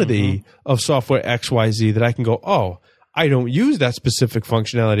functionality of software XYZ that I can go, oh, I don't use that specific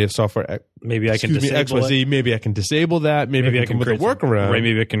functionality of software. Maybe I can disable XYZ. it. Maybe I can disable that. Maybe I can come with a workaround. Right,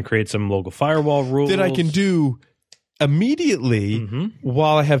 maybe I can create some local firewall rules that I can do immediately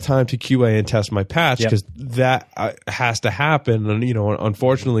while I have time to QA and test my patch, because that has to happen. And,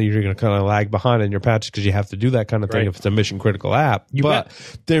 unfortunately, you're going to kind of lag behind in your patches because you have to do that kind of thing Right. if it's a mission critical app. But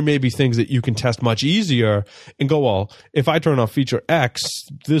bet. there may be things that you can test much easier and go, well, if I turn off feature X,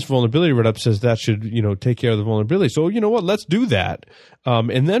 this vulnerability write-up says that should, take care of the vulnerability. So, you know what? Let's do that.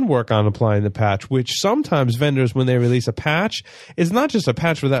 And then work on applying the patch, which sometimes vendors, when they release a patch, is not just a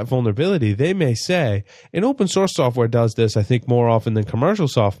patch for that vulnerability. They may say, and open source software does this, I think, more often than commercial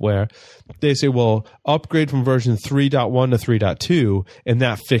software. They say, well, upgrade from version 3.1 to 3.2, and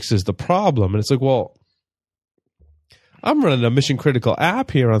that fixes the problem. And it's like, well, I'm running a mission critical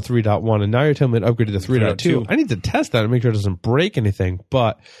app here on 3.1, and now you're telling me to upgrade to 3.2. I need to test that and make sure it doesn't break anything.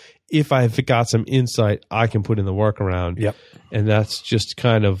 But if I've got some insight, I can put in the workaround. Yep. And that's just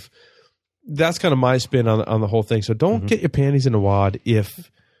kind of my spin on the whole thing. So don't get your panties in a wad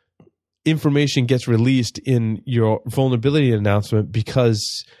if information gets released in your vulnerability announcement,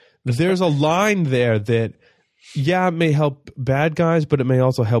 because there's a line there that, yeah, it may help bad guys, but it may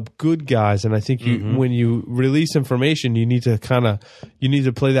also help good guys. And I think when you release information, you need to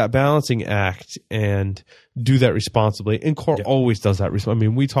play that balancing act and do that responsibly. And Core always does that. I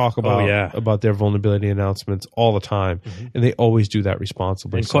mean, we talk about their vulnerability announcements all the time, and they always do that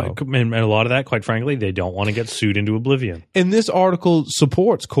responsibly. And a lot of that, quite frankly, they don't want to get sued into oblivion. And this article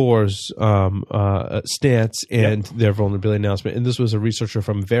supports Core's stance and their vulnerability announcement. And this was a researcher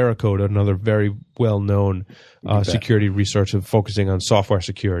from Veracode, another very well-known security researcher focusing on software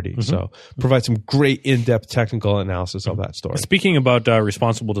security. So provide some great in-depth technical analysis of that story. Speaking about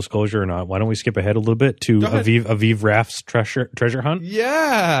responsible disclosure or not, why don't we skip ahead a little bit to Aviv Raff's treasure hunt?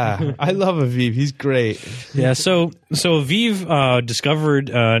 Yeah, I love Aviv. He's great. Yeah, so Aviv discovered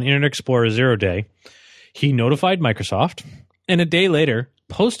an Internet Explorer 0 day. He notified Microsoft, and a day later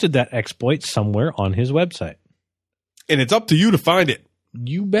posted that exploit somewhere on his website. And it's up to you to find it.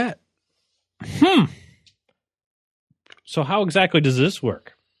 You bet. So how exactly does this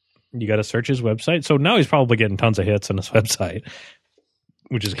work? You got to search his website. So now he's probably getting tons of hits on his website,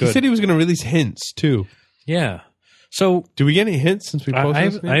 which is good. He said he was going to release hints too. Yeah. So do we get any hints since we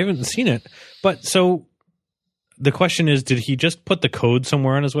posted I haven't seen it. But so the question is, did he just put the code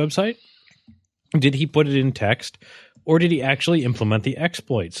somewhere on his website? Did he put it in text? Or did he actually implement the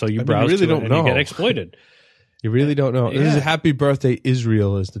exploit? So you browse to it and you get exploited. You really don't know. This is Happy Birthday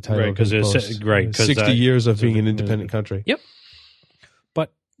Israel is the title of his post. 60 years of being an independent country. Yep.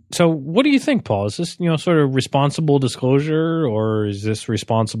 But so what do you think, Paul? Is this, sort of responsible disclosure, or is this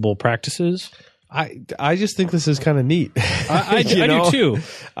responsible practices? I just think this is kind of neat. I do too.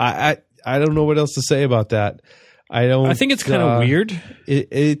 I don't know what else to say about that. I think it's kind of weird.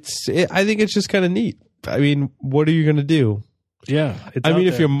 I think it's just kind of neat. I mean, what are you going to do? Yeah.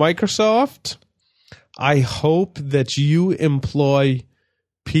 If you're Microsoft, I hope that you employ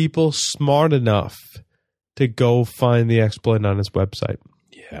people smart enough to go find the exploit on his website.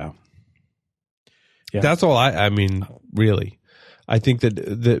 Yeah. That's all I mean, really. I think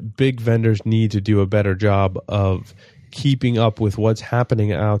that big vendors need to do a better job of keeping up with what's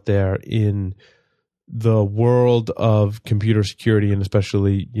happening out there in the world of computer security, and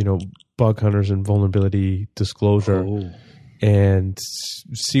especially, bug hunters and vulnerability disclosure, and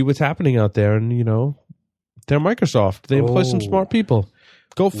see what's happening out there. And, they're Microsoft. They employ some smart people.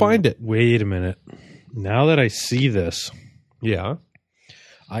 Go find it. Wait a minute. Now that I see this. Yeah.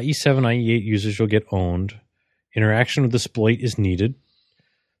 IE7, IE8 users will get owned. Interaction with the exploit is needed.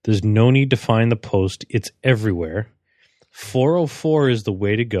 There's no need to find the post. It's everywhere. 404 is the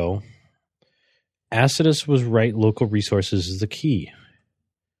way to go. Acidus was right. Local resources is the key.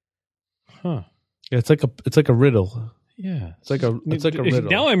 Huh. Yeah, it's like a riddle. Yeah. It's like a riddle.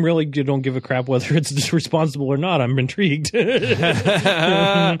 Now I'm really don't give a crap whether it's responsible or not. I'm intrigued. That's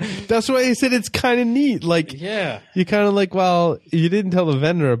why I said it's kind of neat. Like, yeah. you kind of like, well, you didn't tell the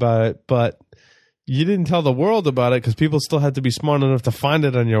vendor about it, but you didn't tell the world about it because people still had to be smart enough to find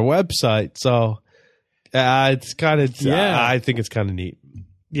it on your website. So it's kind of, I think it's kind of neat.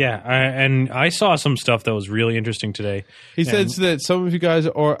 Yeah, and I saw some stuff that was really interesting today. He says that some of you guys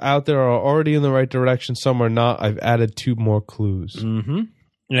are out there are already in the right direction. Some are not. I've added 2 more clues. Mm-hmm.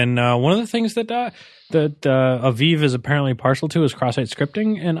 And one of the things that Aviv is apparently partial to is cross-site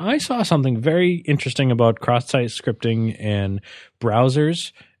scripting. And I saw something very interesting about cross-site scripting and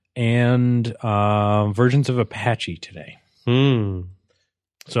browsers and versions of Apache today.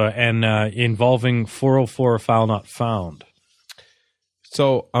 So involving 404 file not found.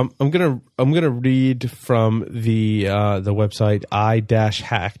 So I'm gonna read from the website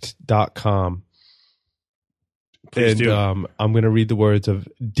i-hacked.com. Please do. I'm gonna read the words of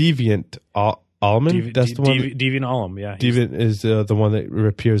Deviant Allman. That's the one. Deviant Allman, yeah. Deviant is the one that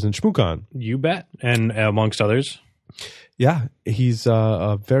appears in Shmoocon. You bet, and amongst others. Yeah, he's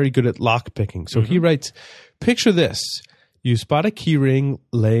very good at lock picking. So he writes, picture this. You spot a key ring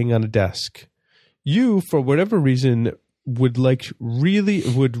laying on a desk. You, for whatever reason, would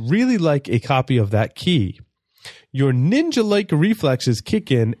really like a copy of that key. Your ninja-like reflexes kick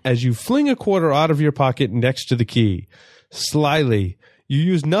in as you fling a quarter out of your pocket next to the key. Slyly, you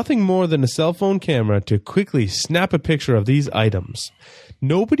use nothing more than a cell phone camera to quickly snap a picture of these items.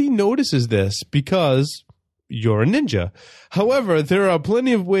 Nobody notices this because you're a ninja. However, there are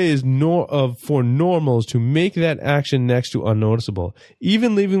plenty of ways for normals to make that action next to unnoticeable.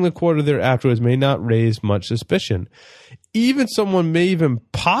 Even leaving the quarter there afterwards may not raise much suspicion. Even someone may even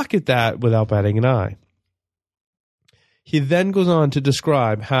pocket that without batting an eye. He then goes on to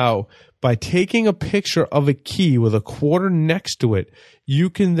describe how by taking a picture of a key with a quarter next to it, you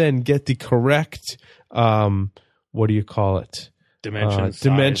can then get the correct, what do you call it?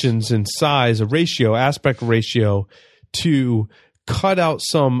 Dimensions and size, aspect ratio to cut out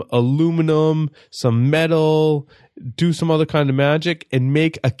some aluminum, some metal, do some other kind of magic, and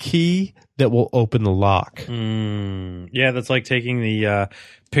make a key that will open the lock. Yeah, that's like taking the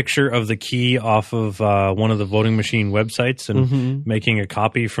picture of the key off of one of the voting machine websites and making a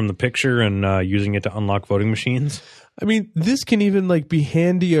copy from the picture and using it to unlock voting machines. I mean, this can even like be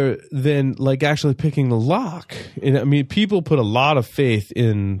handier than like actually picking the lock. And I mean, people put a lot of faith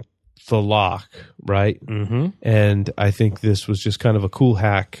in the lock, right? Mm-hmm. And I think this was just kind of a cool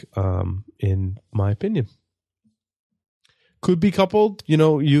hack, in my opinion. Could be coupled,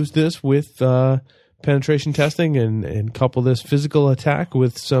 use this with penetration testing and couple this physical attack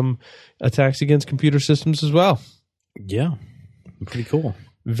with some attacks against computer systems as well. Yeah, pretty cool.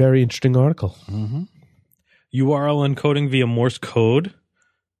 Very interesting article. Mm-hmm. URL encoding via Morse code.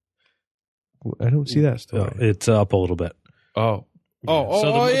 I don't see that story. It's up a little bit. Yeah.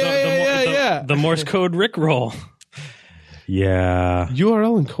 The Morse code Rickroll. Yeah.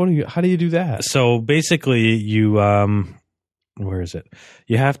 URL encoding. How do you do that? So basically, you where is it?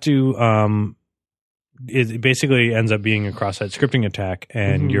 You have to. It basically ends up being a cross-site scripting attack,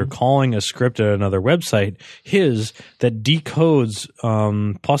 and you're calling a script at another website, that decodes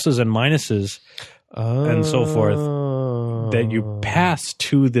pluses and minuses. And so forth, that you pass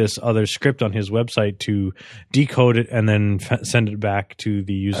to this other script on his website to decode it and then send it back to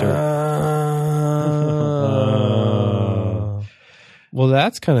the user. Well,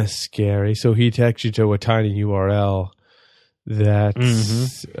 that's kind of scary. So he takes you to a tiny URL that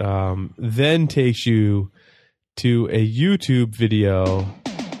then takes you to a YouTube video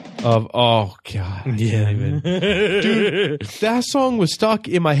of, oh God, dude, that song was stuck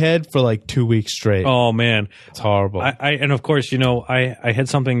in my head for like 2 weeks straight. Oh man, it's horrible. And of course, I had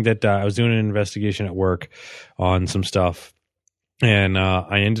something that I was doing an investigation at work on some stuff, and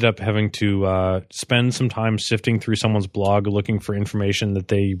I ended up having to spend some time sifting through someone's blog looking for information that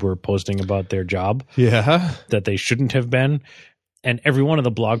they were posting about their job. Yeah, that they shouldn't have been, and every one of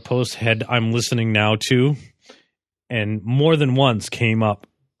the blog posts had "I'm listening now to," and more than once came up,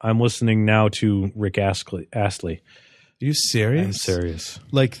 I'm listening now to Rick Astley. Are you serious? I'm serious.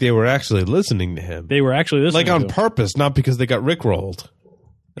 Like they were actually listening to him. They were actually listening like on to him. purpose, not because they got rickrolled.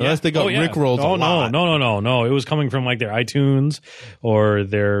 Unless they got rickrolled a lot. No. It was coming from like their iTunes or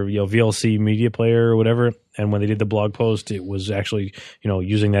their VLC media player or whatever. And when they did the blog post, it was actually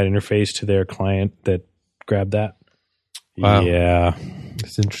using that interface to their client that grabbed that. Wow. Yeah,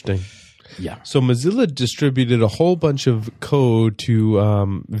 it's interesting. Yeah. So Mozilla distributed a whole bunch of code to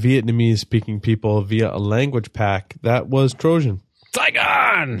Vietnamese-speaking people via a language pack that was Trojan.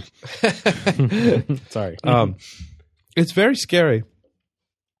 Saigon! Sorry. It's very scary.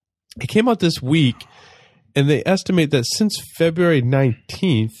 It came out this week, and they estimate that since February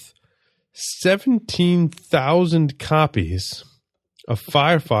 19th, 17,000 copies of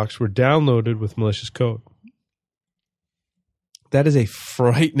Firefox were downloaded with malicious code. That is a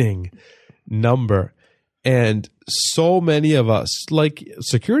frightening number. And so many of us, like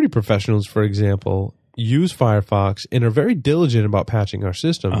security professionals, for example, use Firefox and are very diligent about patching our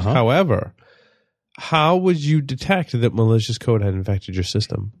systems. Uh-huh. However, how would you detect that malicious code had infected your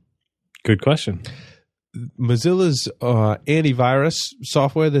system? Good question. Mozilla's antivirus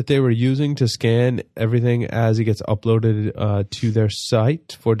software that they were using to scan everything as it gets uploaded to their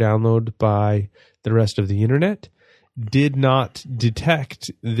site for download by the rest of the internet did not detect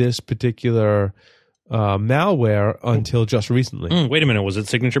this particular malware until just recently. Wait a minute. Was it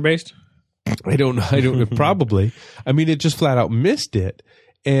signature based? I don't know. Probably. I mean, it just flat out missed it.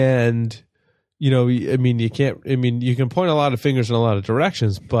 And, you can point a lot of fingers in a lot of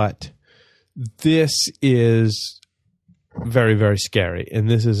directions, but this is very, very scary. And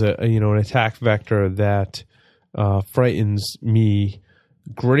this is an attack vector that frightens me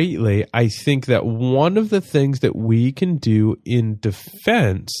greatly. I think that one of the things that we can do in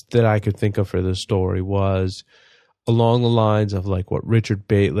defense that I could think of for this story was along the lines of like what Richard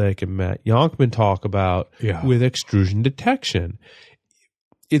Baitlick and Matt Yonkman talk about with extrusion detection.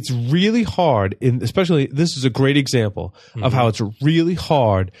 It's really hard, especially this is a great example of how it's really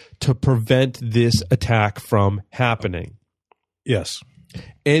hard to prevent this attack from happening. Yes.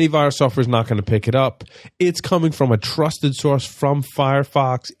 Antivirus software is not going to pick it up. It's coming from a trusted source from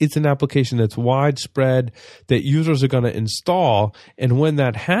Firefox. It's an application that's widespread that users are going to install. And when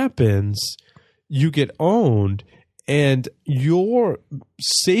that happens, you get owned. And your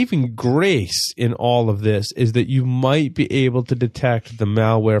saving grace in all of this is that you might be able to detect the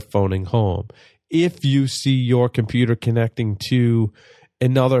malware phoning home. If you see your computer connecting to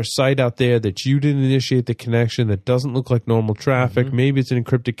another site out there that you didn't initiate the connection that doesn't look like normal traffic, maybe it's an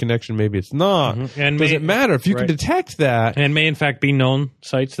encrypted connection, maybe it's not. And doesn't matter if you can detect that. And may in fact be known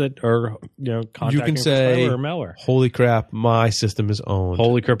sites that are contacting you can say, or malware. Holy crap, my system is owned.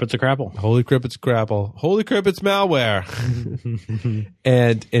 Holy crap, it's a crapple. Holy crap, it's crapple. Holy crap, it's malware.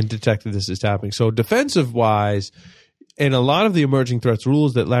 and detect that this is happening. So defensive wise, and a lot of the emerging threats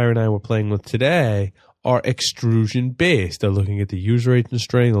rules that Larry and I were playing with today are extrusion based. They're looking at the user agent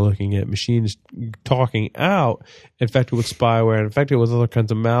string. They're looking at machines talking out, infected with spyware, infected with other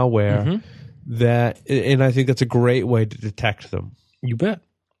kinds of malware. And I think that's a great way to detect them. You bet.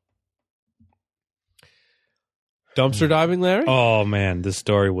 Dumpster diving, Larry? Oh man, this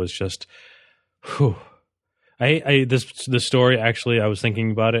story was just. Whew. This story actually, I was thinking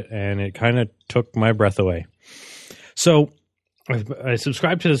about it, and it kind of took my breath away. So. I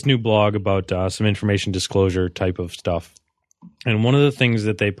subscribed to this new blog about some information disclosure type of stuff. And one of the things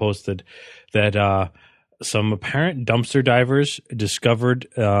that they posted that some apparent dumpster divers discovered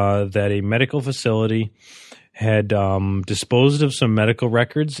that a medical facility had disposed of some medical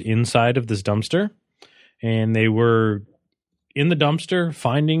records inside of this dumpster. And they were in the dumpster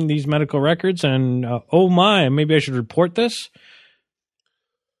finding these medical records and, oh my, maybe I should report this.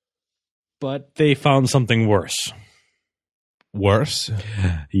 But they found something worse. Worse?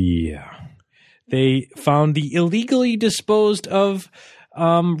 Yeah. They found the illegally disposed of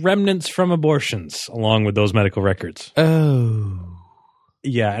remnants from abortions along with those medical records. Oh.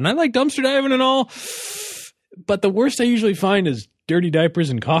 Yeah, and I like dumpster diving and all, but the worst I usually find is dirty diapers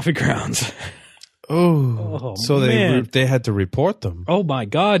and coffee grounds. Oh. So they had to report them. Oh my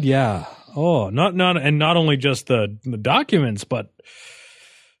God, yeah. Oh, not only just the documents, but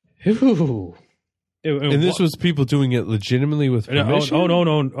And this was people doing it legitimately with permission? Oh, no.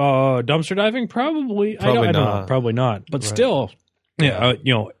 Dumpster diving? Probably. I don't know. Probably not. But still,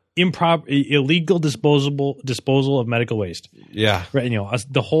 improper, illegal disposal of medical waste. Yeah. Right.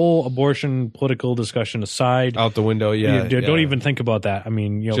 The whole abortion political discussion aside. Out the window, yeah. Don't even think about that. I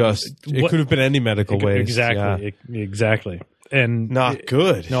mean, it could have been any medical waste. Exactly. Yeah. Exactly. And not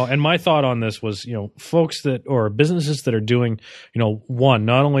good. No, and my thought on this was, folks or businesses that are doing, one,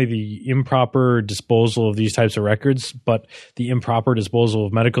 not only the improper disposal of these types of records, but the improper disposal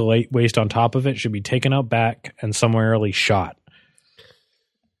of medical waste on top of it should be taken out back and summarily shot.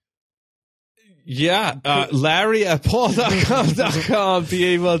 Yeah, Larry at paul.com,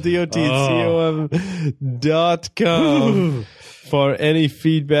 PALDOTCOM.com for any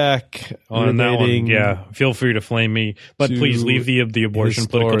feedback on that one. relating Yeah, feel free to flame me, but please leave the abortion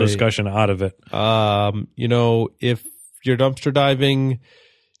political discussion out of it. If you're dumpster diving,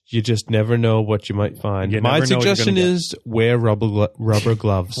 you just never know what you might find. You My never know what you're suggestion gonna get. is wear rubber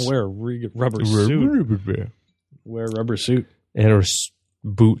gloves. Wear a rubber suit. Wear a rubber suit. And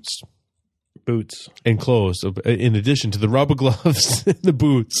boots. Boots. And clothes. In addition to the rubber gloves and the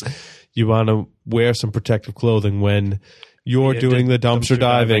boots, you want to wear some protective clothing when you're doing the dumpster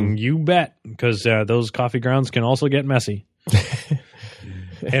diving. You bet, because those coffee grounds can also get messy.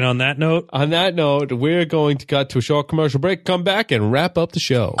 And on that note, we're going to cut to a short commercial break, come back, and wrap up the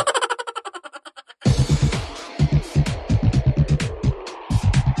show.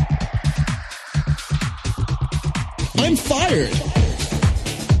 I'm fired.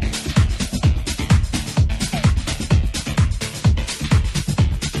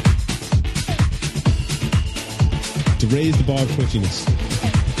 To raise the bar of twitchiness.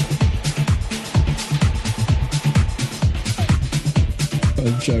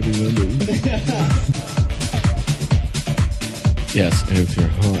 I'm trying to remember. Yes, if you're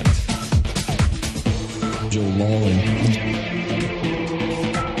hot. Joe Lawlin.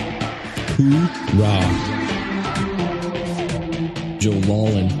 Hoorah. Joe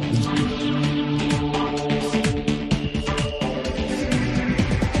Lawlin.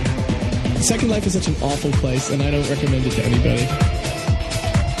 Second Life is such an awful place, and I don't recommend it to anybody.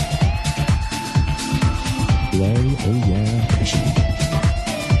 Larry, oh yeah, Christian.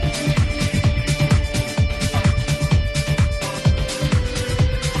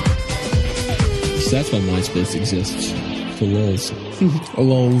 So that's why MySpace exists. For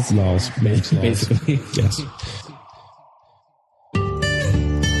lols. Lols. Basically. Yes.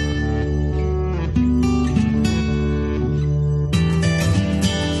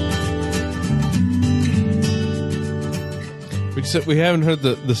 We haven't heard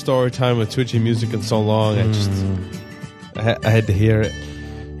the story time with Twitchy music in so long. I had to hear it.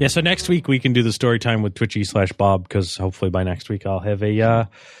 yeah. So next week we can do the story time with Twitchy/Bob, because hopefully by next week I'll have a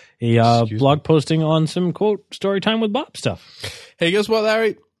blog posting on some quote story time with Bob stuff. Hey, guess what,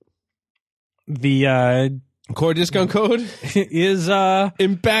 Larry? The Core discount code is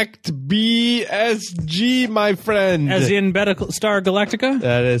Impact BSG, my friend. as in Battlestar Galactica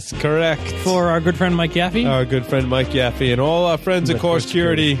That is correct. for our good friend Mike Yaffe. Our good friend Mike Yaffe and all our friends at Core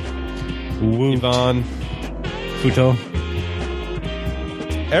Security. Yvonne. Futo.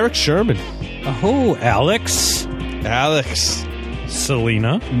 Eric Sherman. Oh, Alex.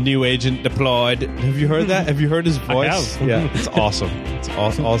 Selena. New agent deployed. Have you heard that? Have you heard his voice? have. Yeah, it's awesome. It's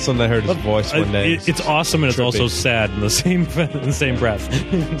awesome. All of a sudden I heard his voice one day. It's awesome, and it's also sad in the same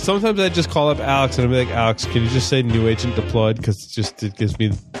breath. Sometimes I just call up Alex and I'll be like, Alex, can you just say new agent deployed? Because it gives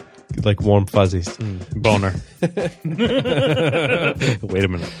me like warm fuzzies. Boner. Wait a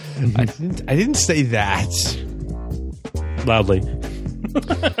minute. I didn't say that. Loudly.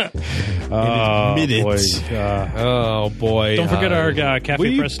 Minutes. Boy. Boy. Don't forget our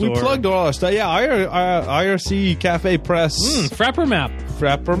Cafe Press store. We plugged all our stuff. Yeah, IRC Cafe Press. Frapper Map.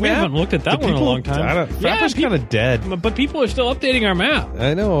 Frapper We Map. haven't looked at that one in a long time. Frapper's kind of dead. But people are still updating our map.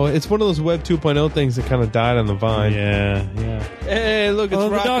 I know. It's one of those Web 2.0 things that kind of died on the vine. Yeah. Hey, look, it's The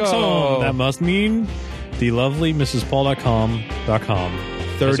Rocco. dog's home. That must mean the lovely Mrs. Paul.com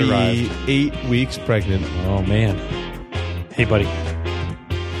 38 weeks pregnant. Oh, man. Hey, buddy.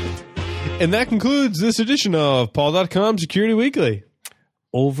 And that concludes this edition of Paul.com Security Weekly.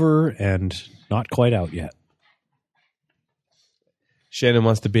 Over and not quite out yet. Shannon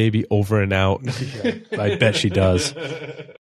wants the baby over and out. I bet she does.